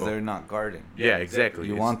disrespectful. Because they're not guarding. Yeah, exactly.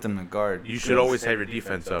 You want them to guard. You should always have your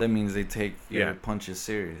defense up. That means they take your punches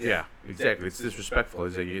serious. Yeah, exactly. It's disrespectful.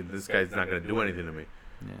 It's like, this guy's not going to do anything to me.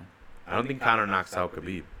 Yeah. I don't think Conor knocks out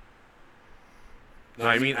Khabib. No,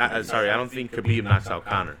 I mean, I don't think Khabib knocks out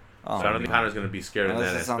Conor. So I don't think Conor's going to be scared of that.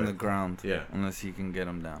 Unless it's on the ground. Yeah. Unless he can get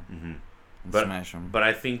him down. Mm-hmm. Smash him. But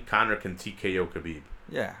I think Conor can TKO Khabib.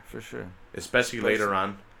 Yeah, for sure. Especially later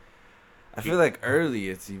on. I feel like early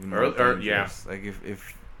it's even more dangerous. Yeah. Like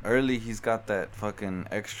if early he's got that fucking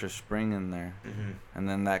extra spring in there. And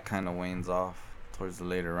then that kind of wanes off towards the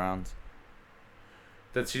later rounds.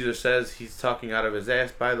 That Caesar says he's talking out of his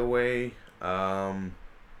ass, by the way.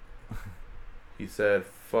 He said,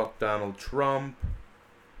 fuck Donald Trump.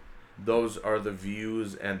 Those are the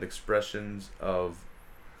views and expressions of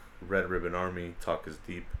Red Ribbon Army. Talk is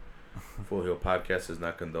deep. Full Heel Podcast does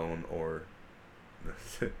not condone or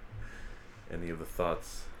any of the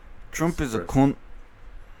thoughts. Trump is a cunt.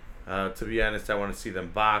 To be honest, I want to see them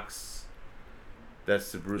box.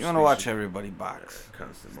 That's the Bruce. You want to watch everybody box.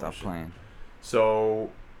 Constant Stop motion. playing. So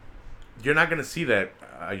you're not gonna see that.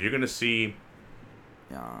 You're gonna see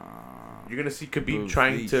Khabib Bruce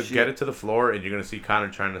trying Lee to shit. get it to the floor, and you're gonna see Conor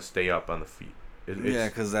trying to stay up on the feet. Yeah,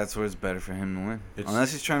 because that's where it's better for him to win. It's-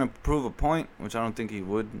 Unless he's trying to prove a point, which I don't think he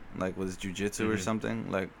would, like with his jiu-jitsu or Mhm.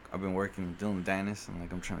 something. Like, I've been working with Dylan Dennis, and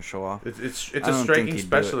like I'm trying to show off. It's I a don't think striking he'd do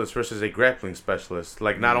specialist versus a grappling specialist.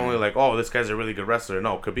 Like, not Yeah. only like, oh, this guy's a really good wrestler.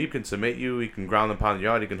 No, Khabib can submit you. He can ground and pound you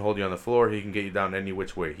out. He can hold you on the floor. He can get you down any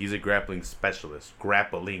which way. He's a grappling specialist.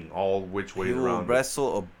 Grappling all which ways He will around.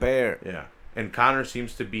 wrestle a bear. Yeah. And Conor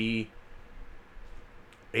seems to be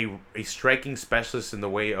a striking specialist in the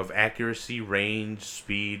way of accuracy, range,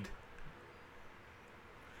 speed.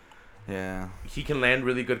 Yeah, He can land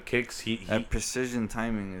really good kicks. He that precision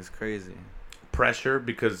timing is crazy. pressure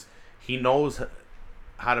because he knows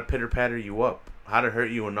how to pitter patter you up, how to hurt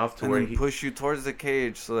you enough to And where then he. push you towards the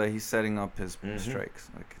cage so that he's setting up his Mhm. strikes.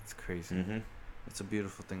 Like, it's crazy. Mm-hmm. It's a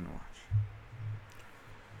beautiful thing to watch.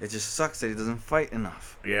 It just sucks that he doesn't fight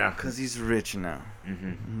enough. Yeah. Because he's rich now.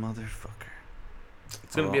 Mm-hmm. Motherfucker.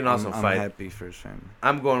 It's gonna be an awesome I'm fight. happy for his family.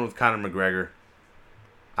 I'm going with Conor McGregor.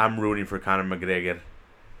 I'm rooting for Conor McGregor.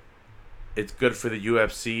 It's good for the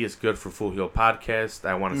UFC. It's good for Full Heel Podcast.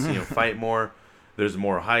 I want to see him fight more. There's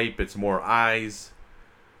more hype. It's more eyes.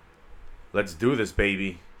 Let's do this,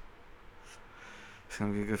 baby. It's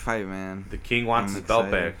gonna be a good fight, man. The King wants I'm his belt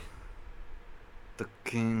excited. back. The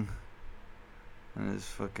King and his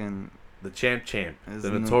fucking The champ. His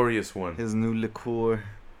The new- notorious one. his new liqueur.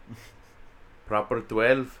 Proper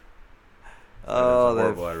 12. Oh, That's a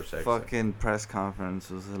horrible that Irish accent. fucking press conference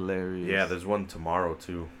was hilarious. Yeah, there's one tomorrow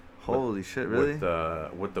too. Holy shit, really?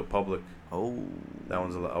 With the public. Oh. That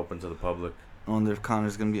one's open to the public. I wonder if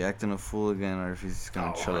Connor's gonna be acting a fool again or if he's just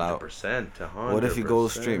gonna chill out. 100%. What if he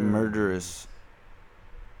goes straight murderous,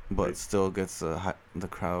 but Wait. still gets the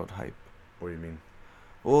crowd hype? What do you mean?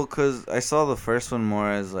 Well, cause I saw the first one more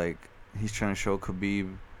as like he's trying to show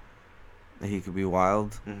Khabib that he could be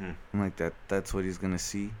wild. Mm-hmm. I'm like that's what he's gonna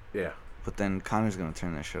see. Yeah. But then Connor's gonna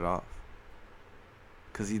turn that shit off.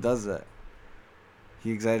 Cause he does that.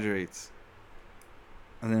 He exaggerates.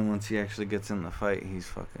 And then once he actually gets in the fight, he's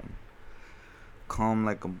fucking calm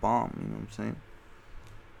like a bomb. You know what I'm saying?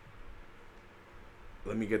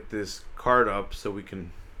 Let me get this card up so we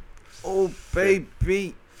can Oh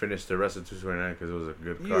baby. finish the rest of 229 because it was a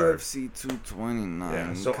good card. UFC 229.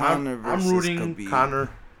 Yeah, so Conor I'm versus rooting Khabib. Conor.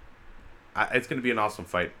 It's going to be an awesome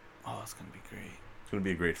fight. Oh, it's gonna be great. It's going to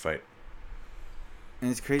be a great fight. And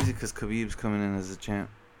it's crazy because Khabib's coming in as a champ.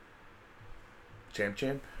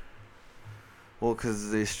 Champ? Well,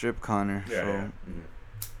 because they strip Conor. Yeah. So Yeah.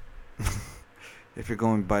 Mhm. if you're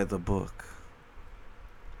going by the book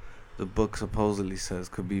supposedly says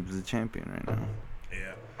Khabib's the champion right now,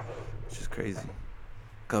 Yeah. which is crazy.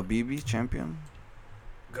 Khabib champion?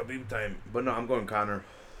 Khabib time. But no, I'm going Conor.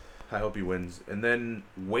 I hope he wins. And then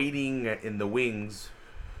waiting in the wings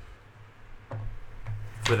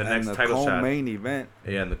for the next and the title shot. co-main event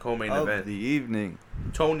Yeah, in the co-main of event. the evening.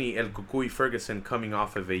 Tony El Cucuy Ferguson coming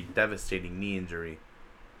off of a devastating knee injury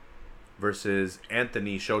versus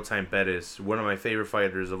Anthony Showtime Pettis, one of my favorite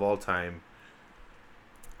fighters of all time.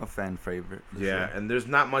 A fan favorite. for Yeah, sure. and there's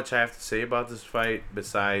not much I have to say about this fight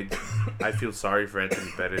besides I feel sorry for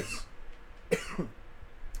Anthony Pettis.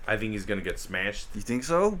 I think he's going to get smashed. You think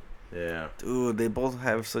so? Yeah. Dude, they both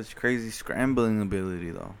have such crazy scrambling ability,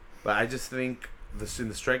 though. But I just think in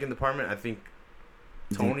the striking department, I think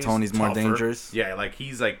You think Tony's Tony's more tougher. dangerous? Yeah, like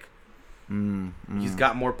he's He's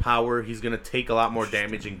got more power. He's gonna take a lot more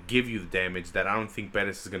damage and give you the damage that I don't think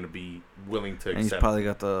Pettis is gonna be willing to And he's accept. probably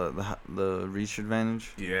got the reach advantage.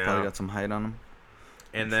 Yeah. Probably got some height on him.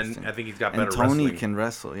 And then Interesting. I think he's got better And Tony wrestling. can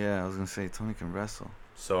wrestle. Yeah, I was gonna say Tony can wrestle.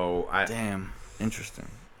 So Damn, interesting.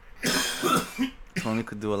 Tony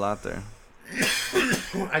could do a lot there.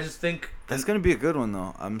 I just think That's gonna be a good one,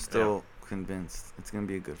 though. I'm still convinced it's gonna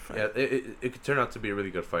be a good fight. yeah, it could turn out to be a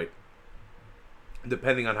really good fight,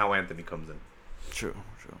 depending on how Anthony comes in. True.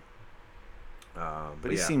 But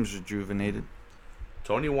But he yeah, seems rejuvenated.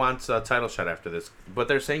 Tony wants a title shot after this, but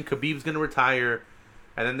they're saying Khabib's gonna retire,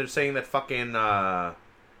 and then they're saying that fucking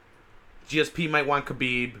GSP might want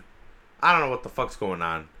Khabib. I don't know what the fuck's going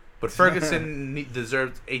on, but Ferguson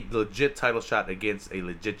deserved a legit title shot against a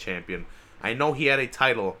legit champion. I know he had a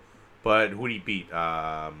title, but who did he beat?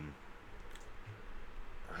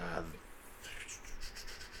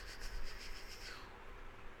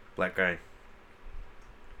 Black guy,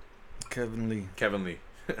 Kevin Lee. Kevin Lee.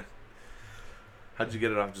 How'd you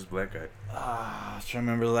get it off just black guy? I was trying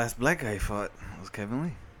to remember the last black guy he fought. It was Kevin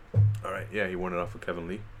Lee. All right, yeah, he won it off of Kevin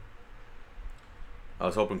Lee. I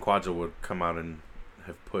was hoping Quadra would come out and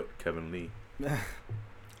have put Kevin Lee.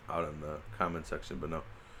 out in the comment section, but no.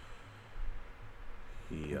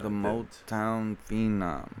 He, the Motown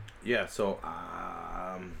Phenom. Yeah, so,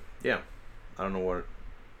 yeah. I don't know what...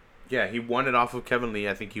 Yeah, he won it off of Kevin Lee.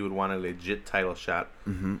 I think he would want a legit title shot.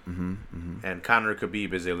 And Conor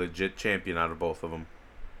Khabib is a legit champion out of both of them.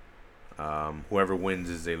 Whoever wins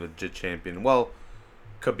is a legit champion. Well,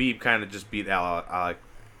 Khabib kind of just beat Al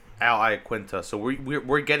Iaquinta, so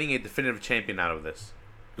we're getting a definitive champion out of this.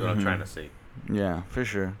 That's what I'm trying to say. Yeah, for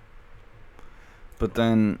sure. But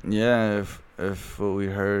then, yeah, if what we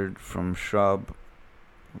heard from Shrub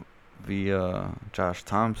via Josh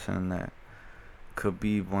Thompson that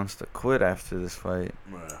Khabib wants to quit after this fight,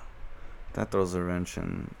 that throws a wrench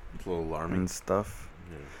in it's a little alarming and stuff.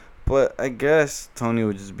 Yeah. But I guess Tony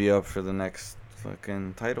would just be up for the next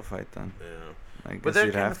fucking title fight then. Yeah. I guess But that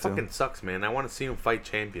you'd kind of have to. fucking sucks, man. I want to see him fight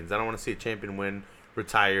champions. I don't want to see a champion win,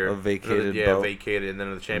 retire, A vacated belt. belt. Vacated, and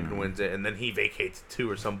then the champion wins it, and then he vacates it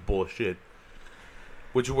too, or some bullshit.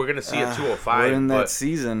 Which we're gonna see at 205. We're in but that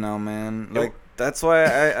season now, man. Like that's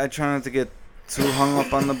why I try not to get too hung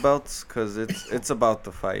up on the belts, because it's about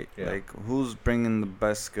the fight. Yeah. Like who's bringing the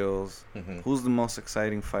best skills, who's the most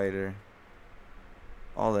exciting fighter,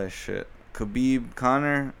 all that shit. Khabib,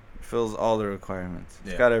 Conor fills all the requirements.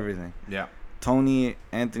 He's got everything. Yeah. Tony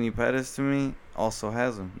Anthony Pettis to me also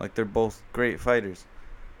has them. Like they're both great fighters.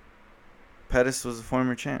 Pettis was a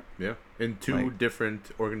former champ. Yeah. In two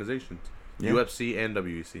different organizations. Yeah. UFC and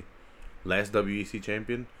WEC. Last WEC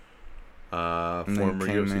champion. And Former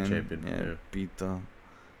then came UFC in, champion. Yeah, beat them.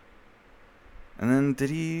 And then did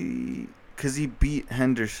he... Because he beat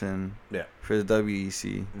Henderson for the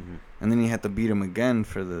WEC. And then he had to beat him again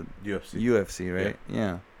for the UFC, right?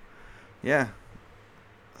 Yeah.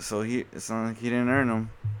 So it's not like he didn't earn them.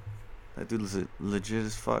 That dude's legit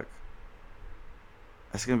as fuck.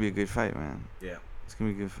 That's going to be a good fight, man. Yeah. It's going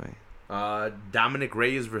to be a good fight. Dominic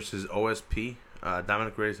Reyes versus OSP.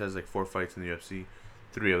 Dominic Reyes has like 4 fights in the UFC.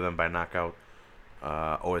 3 of them by knockout.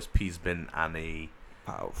 OSP's been on a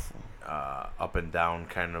powerful up and down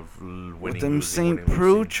kind of winning. With them losing, St.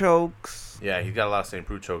 Preux chokes. Yeah, he's got a lot of St.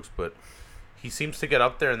 Preux chokes, but he seems to get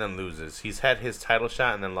up there and then loses. He's had his title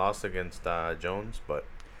shot and then lost against Jones, but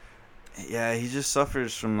yeah, he just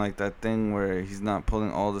suffers from like that thing where he's not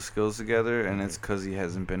pulling all the skills together, and it's because he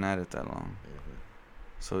hasn't been at it that long.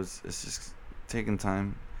 So it's just taking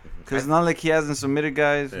time. Because it's not like he hasn't submitted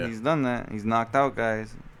guys. Yeah. He's done that. He's knocked out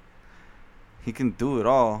guys. He can do it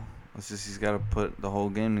all. It's just he's got to put the whole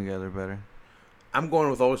game together better. I'm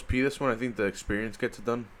going with OSP this one. I think the experience gets it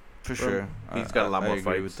done. For sure. He's got a lot more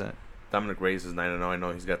fights. With that. Dominic Reyes is 9-0. I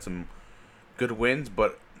know he's got some good wins,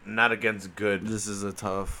 but not against good. This is a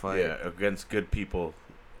tough fight. Yeah, against good people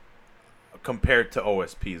compared to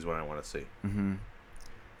OSP is what I want to see.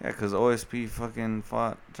 Yeah, because OSP fucking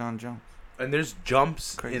fought John Jones. And there's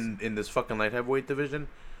jumps in this fucking light heavyweight division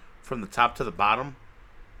from the top to the bottom.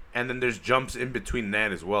 And then there's jumps in between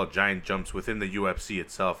that as well. Giant jumps within the UFC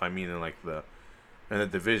itself. I mean, in the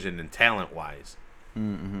division and talent-wise.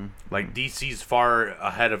 Like, DC's far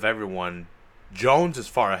ahead of everyone. Jones is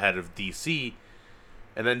far ahead of DC.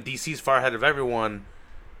 And then DC's far ahead of everyone.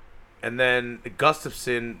 And then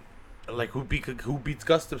Gustafsson, like, who beats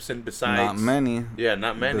Gustafsson besides... Not many. Yeah,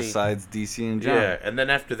 not many. Besides DC and John. Yeah, and then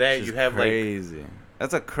after that, you have, crazy.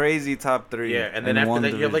 That's a crazy top 3. Yeah, and then after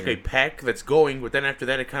that, you have, like, a pack that's going, but then after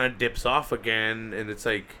that, it kind of dips off again, and it's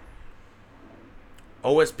like...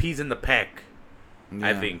 OSP's in the pack,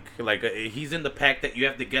 I think. Like, he's in the pack that you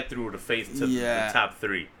have to get through to face to the top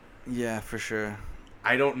 3. Yeah, for sure.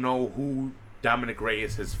 I don't know who Dominic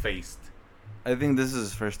Reyes has faced. I think this is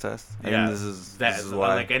his first test. I think this is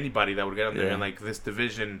why. Like, anybody that would get on there, and, like, this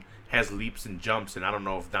division has leaps and jumps, and I don't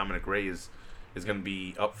know if Dominic Reyes is going to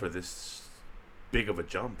be up for this big of a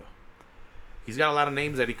jump. He's got a lot of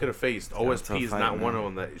names that he could have faced. OSP is not one of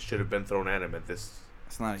them that should have been thrown at him at this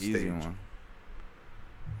It's not an easy one.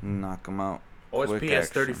 Knock him out. OSP has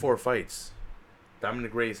 34 fights.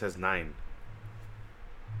 Dominic Reyes has 9.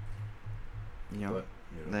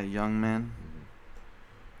 That young man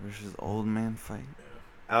versus old man fight.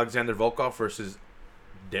 Alexander Volkov versus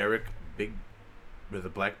Derek Big with the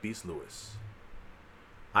Black Beast Lewis.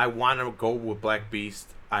 I want to go with Black Beast.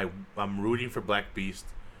 I'm rooting for Black Beast,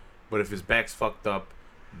 but if his back's fucked up,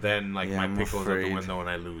 then my pick goes out the window and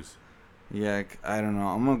I lose. Yeah, I don't know.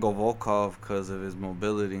 I'm gonna go Volkov because of his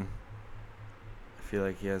mobility. I feel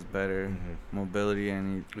like he has better mobility,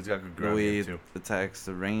 and he's got good ground game too. Attacks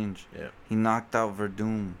the range. Yeah, he knocked out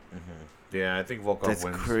Verdum. Yeah, I think Volkov wins.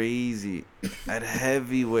 That's crazy. At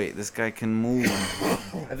heavyweight, this guy can move.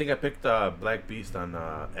 I think I picked Black Beast on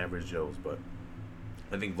Average Joe's, but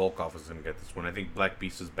I think Volkov is going to get this one. I think Black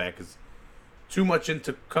Beast's back is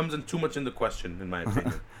comes in too much into question, in my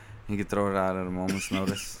opinion. He could throw it out at a moment's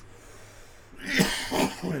notice.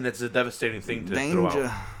 And it's a devastating thing to throw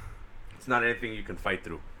out. It's not anything you can fight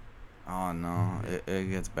through. Oh no, it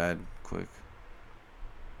gets bad quick.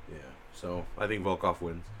 Yeah, so I think Volkov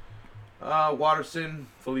wins. Waterson,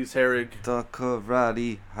 Felice Herrig. The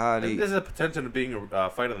karate hottie. There's a potential of being a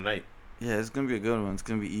fight of the night. Yeah, it's gonna be a good one. It's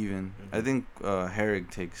gonna be even. Mm-hmm. I think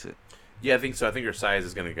Herrig takes it. Yeah, I think so. I think her size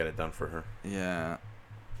is gonna get it done for her. Yeah.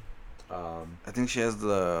 I think she has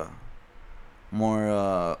the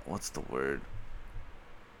more what's the word?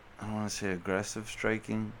 I don't want to say aggressive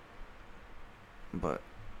striking, but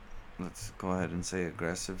let's go ahead and say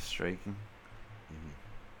aggressive striking.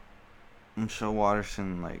 Mm-hmm. Michelle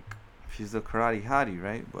Waterson, like, she's the karate hottie,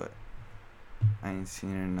 right? But I ain't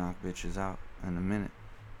seen her knock bitches out in a minute.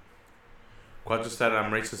 Quad just said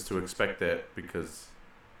I'm racist to expect that because.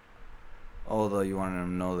 Although you wanted to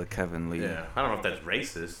know the Kevin Lee. Yeah, I don't know if that's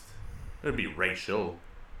racist. It'd be racial,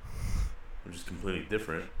 which is completely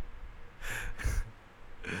different.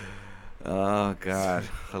 Oh God,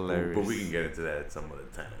 hilarious! But we can get into that at some other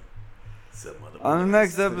time. On the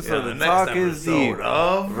next episode, the talk is deep.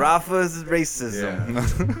 Rafa's racism.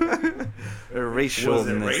 Yeah. Or racialness. Was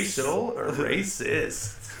it racial or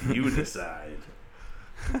racist? You decide.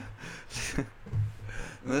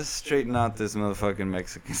 Let's straighten out this motherfucking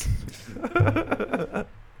Mexican.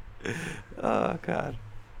 Oh God.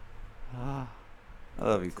 I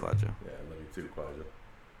love you, Quadro. Yeah, I love you too, Quadro.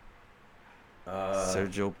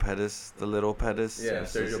 Sergio Pettis, the little Pettis. Yeah,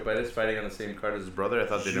 Sergio Pettis fighting on the same card as his brother. I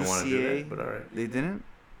thought they didn't want to do that, but alright. They didn't?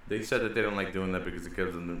 They said that they don't like doing that because it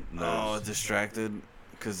gives them the nerves. Distracted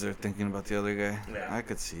because they're thinking about the other guy. Yeah. I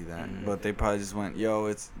could see that. Mm-hmm. But they probably just went, yo,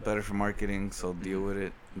 it's better for marketing, so deal with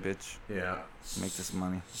it, bitch. Yeah. Make this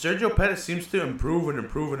money. Sergio Pettis seems to improve,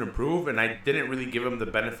 and I didn't really give him the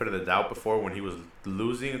benefit of the doubt before when he was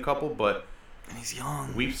losing a couple, but and he's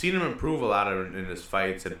young. We've seen him improve a lot in his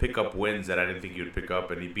fights and pick up wins that I didn't think he would pick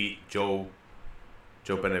up, and he beat Joe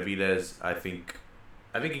Benavidez. I think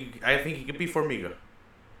he could beat Formiga.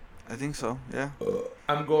 I think so. Yeah.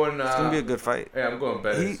 I'm going. It's gonna be a good fight. Yeah, I'm going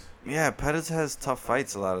Pettis. Pettis has tough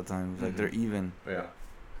fights a lot of times. Like they're even. Yeah.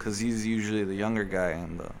 Cause he's usually the younger guy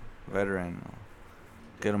and the veteran.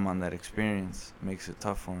 Get him on that experience. Makes it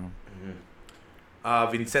tough for him.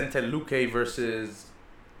 Mm-hmm. Vicente Luque versus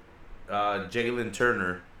Jalen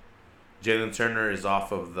Turner. Jalen Turner is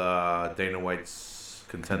off of the Dana White's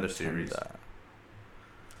Contender Series.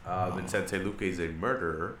 Vicente Luque is a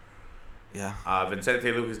murderer. Yeah.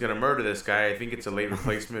 Vicente Luque is going to murder this guy. I think it's a late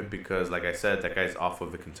replacement because, like I said, that guy's off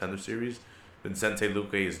of the Contender Series. Vicente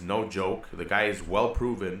Luque is no joke. The guy is well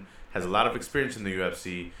proven, has a lot of experience in the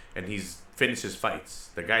UFC, and he's finished his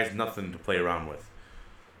fights. The guy's nothing to play around with.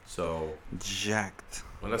 So jacked.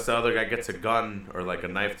 Unless the other guy gets a gun or like a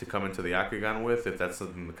knife to come into the octagon with, if that's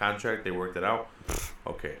in the contract, they worked it out.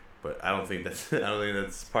 Okay, but I don't think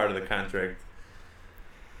that's part of the contract.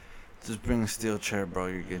 Just bring a steel chair, bro.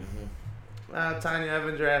 You're good. Tanya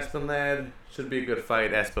Evans or Aspen Ladd should be a good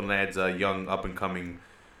fight. Aspen Ladd's a young, up and coming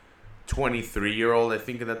 23-year-old, I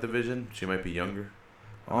think, in that division. She might be younger.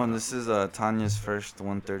 Oh, and this is Tanya's first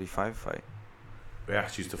 135 fight. Yeah,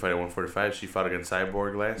 she used to fight at 145. She fought against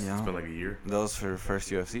Cyborg last. Yeah. It's been like a year. That was her first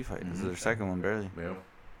UFC fight. This is her second one, barely. Yeah.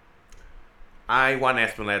 I want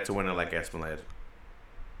Aspen Ladd to win. I like Aspen Ladd.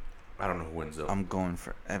 I don't know who wins though. I'm going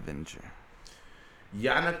for Evinger.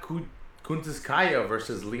 Yana Kunitskaya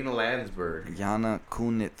versus Lena Landsberg. Yana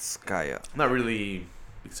Kunitskaya. I'm not really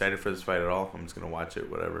excited for this fight at all. I'm just gonna watch it,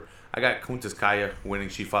 whatever. I got Kunitskaya winning.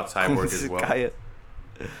 She fought Cyborg as well.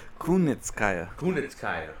 Kunitskaya.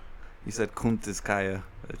 You said Kunitskaya,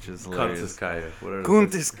 which is hilarious.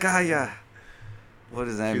 Kunitskaya. What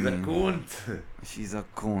does that mean? She's a kunt. She's a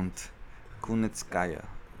kunt. Kunitskaya.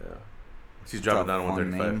 Yeah. She's dropping down to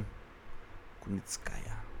 135.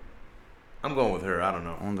 Kunitskaya. I'm going with her. I don't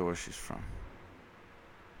know. I wonder where she's from.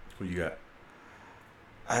 Who you got?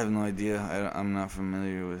 I have no idea. I'm not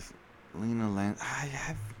familiar with Lena Land.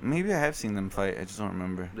 Maybe I have seen them fight. I just don't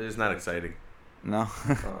remember. It's not exciting. No.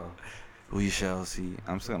 We shall see.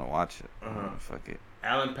 I'm just gonna watch it. Fuck it.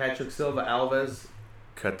 Alan Patrick Silva Alves.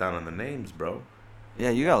 Cut down on the names, bro.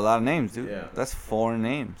 Yeah, you got a lot of names, dude. Yeah. That's 4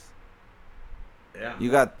 names. Yeah.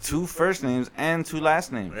 You got 2 first names and 2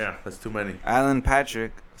 last names. Yeah, that's too many. Alan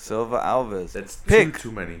Patrick Silva Alves. That's Pick.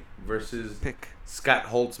 too many. Versus Pick. Scott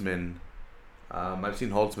Holtzman. I've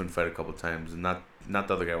seen Holtzman fight a couple times, and not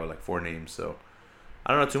the other guy with like 4 names. So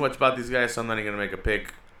I don't know too much about these guys, so I'm not even gonna make a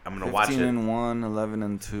pick. I'm gonna watch it. 15-1,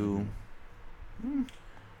 11-2.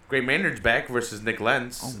 Gray Maynard's back versus Nick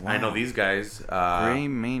Lentz. Oh, wow. I know these guys. Gray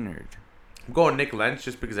Maynard. I'm going Nick Lentz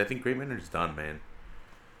just because I think Gray Maynard's done, man.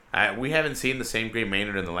 We haven't seen the same Gray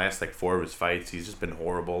Maynard in the last 4 of his fights. He's just been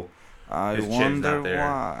horrible. I wonder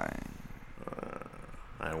why.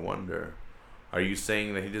 I wonder. Are you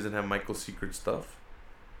saying that he doesn't have Michael's secret stuff?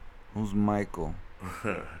 Who's Michael?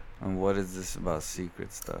 And what is this about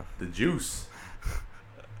secret stuff? The juice.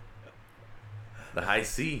 The high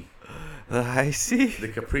C. The high C? The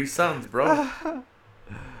Capri Suns, bro.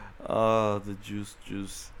 Oh, the juice.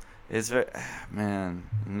 It's very... Man,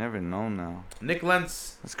 you never know now. Nick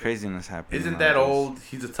Lentz. That's craziness happening. Isn't that old.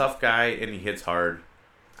 He's a tough guy, and he hits hard.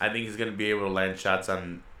 I think he's going to be able to land shots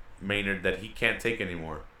on Maynard that he can't take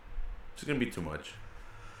anymore. It's going to be too much.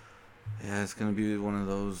 Yeah, it's going to be one of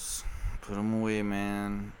those... Put him away,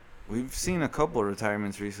 man. We've seen a couple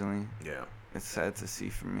retirements recently. Yeah. It's sad to see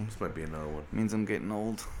for me. This might be another one. Means I'm getting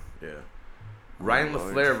old. Yeah. Ryan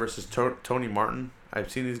LaFleur versus Tony Martin. I've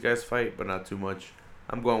seen these guys fight, but not too much.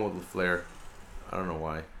 I'm going with LaFleur. I don't know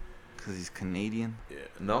why. Because he's Canadian? Yeah.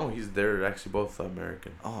 No, they're actually both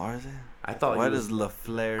American. Oh, are they? I thought. Why does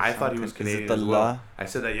LaFleur? I thought he was Canadian. Is it the as well. La? I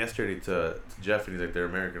said that yesterday to Jeff, and he's like, they're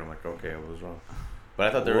American. I'm like, okay, I was wrong.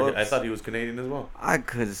 But I thought he was Canadian as well. I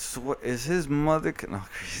could swear. Is his mother? No,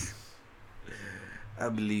 I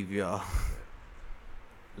believe y'all.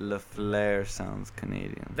 LaFleur sounds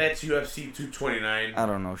Canadian. That's UFC 229. I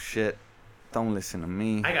don't know shit. Don't listen to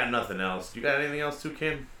me. I got nothing else. You got anything else too,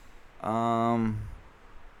 Kim? No,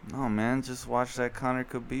 man. Just watch that Conor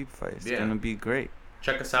Khabib fight. It's gonna be great.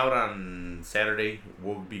 Check us out on Saturday.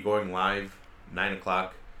 We'll be going live 9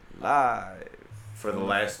 o'clock. Live. For the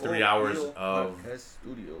last 3 hours of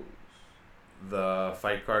the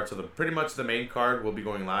fight card. So pretty much the main card will be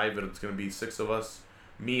going live, and it's going to be 6 of us.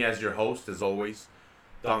 Me as your host, as always.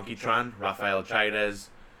 Donkeytron, Rafael Chairez,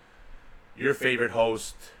 your favorite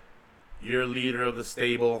host, your leader of the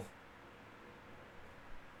stable.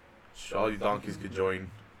 All you donkeys could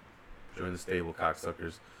join the stable,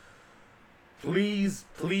 cocksuckers. Please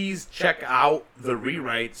check out the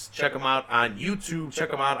rewrites. Check them out on YouTube.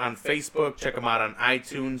 Check them out on Facebook. Check them out on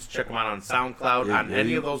iTunes. Check them out on SoundCloud. On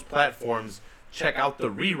any of those platforms, check out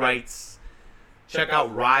the rewrites. Check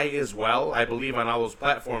out Rye as well. I believe on all those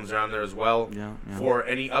platforms are on there as well. Yeah. For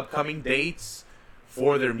any upcoming dates,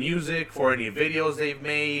 for their music, for any videos they've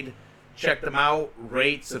made. Check them out.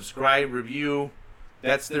 Rate, subscribe, review.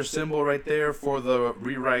 That's their symbol right there for the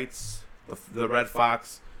rewrites, the Red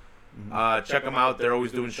Fox. Check them out. They're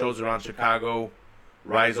always doing shows around Chicago.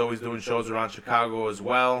 Rye's always doing shows around Chicago as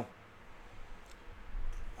well.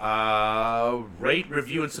 Rate,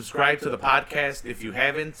 review, and subscribe to the podcast if you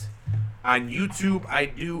haven't. On YouTube, I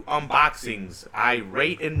do unboxings. I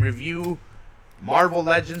rate and review Marvel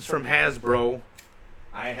Legends from Hasbro.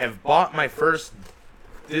 I have bought my first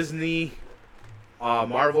Disney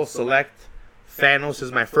Marvel Select. Thanos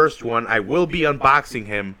is my first one. I will be unboxing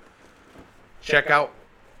him. Check out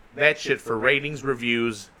that shit for ratings,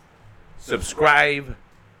 reviews. Subscribe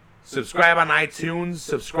on iTunes.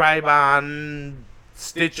 Subscribe on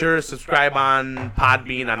Stitcher. Subscribe on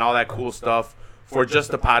Podbean, on all that cool stuff for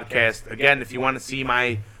just the podcast. Again, if you want to see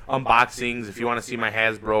my unboxings, if you want to see my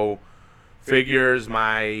Hasbro figures,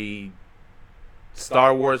 my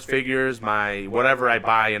Star Wars figures, my whatever I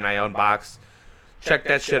buy and I unbox, check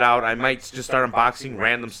that shit out. I might just start unboxing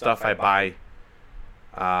random stuff I buy.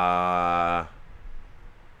 I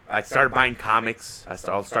started buying comics.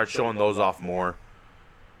 I'll start showing those off more.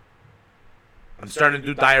 I'm starting to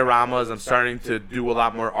do dioramas. I'm starting to do a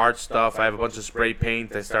lot more art stuff. I have a bunch of spray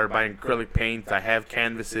paint. I started buying acrylic paint. I have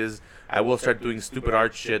canvases. I will start doing stupid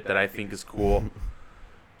art shit that I think is cool.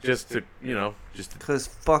 Just to. Cause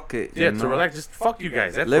fuck it. Yeah, to relax. Just fuck you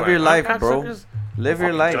guys. That's Live why. your life, bro. Live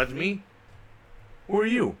your life. Judge me. Who are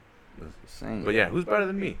you? Same. But yeah, who's better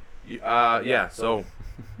than me? Yeah. So.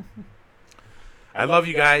 I love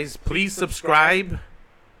you guys. Please subscribe,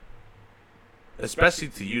 especially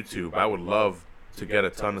to YouTube. I would love to get a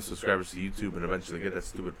ton of subscribers to YouTube and eventually get that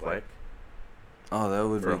stupid plaque. Oh, that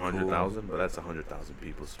would for be 100,000, but that's 100,000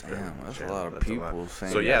 people subscribing. Damn, that's a channel. lot of That's people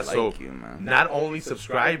saying so yeah, they so like you, man. Not only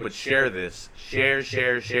subscribe, but share this. Share on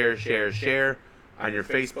your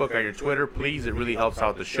Facebook, on your Twitter, please. It really helps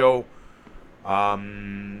out the show.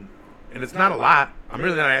 And it's not a lot. I'm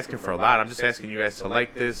really not asking for a lot. I'm just asking you guys to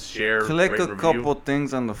like this, share, click rate, a review. couple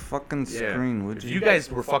things on the fucking screen, would if you? you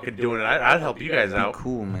guys were fucking doing it, I'd help you guys out.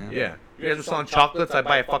 Cool, man. Yeah. You guys were selling chocolates, I'd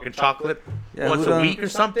buy a fucking chocolate once a week or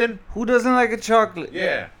something. Who doesn't like a chocolate?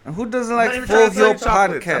 Yeah. And who doesn't I'm like not even trying to sell Full you Hill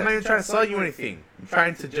chocolates. I'm Podcast? not even trying to sell you anything. I'm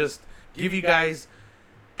trying to just give you guys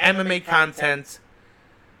MMA content.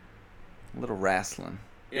 A little wrestling.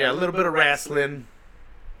 Yeah, a little bit of wrestling.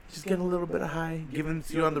 Just getting a little bit of high. Giving it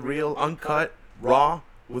to you on the real, uncut, raw,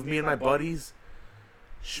 with me and my buddies,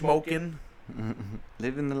 smoking.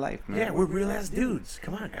 Living the life, man. Yeah, we're real ass dudes.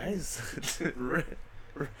 Come on, guys.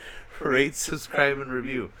 Rate, subscribe, and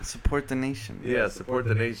review. Support the nation. Yeah, support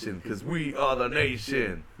the nation, because we are the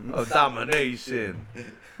nation of domination.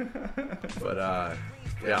 But,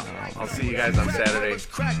 yeah, I'll see you guys on Saturday.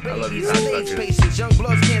 I love you, cocksuckers. Young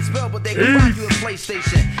bloods can't spell, but they can buy you a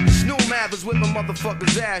PlayStation. Snow Math is whipping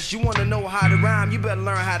motherfuckers' ass. You want to know how to rhyme, you better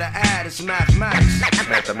learn how to add. It's mathematics.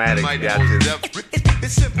 Mathematics, gotcha.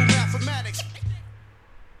 It's simple mathematics.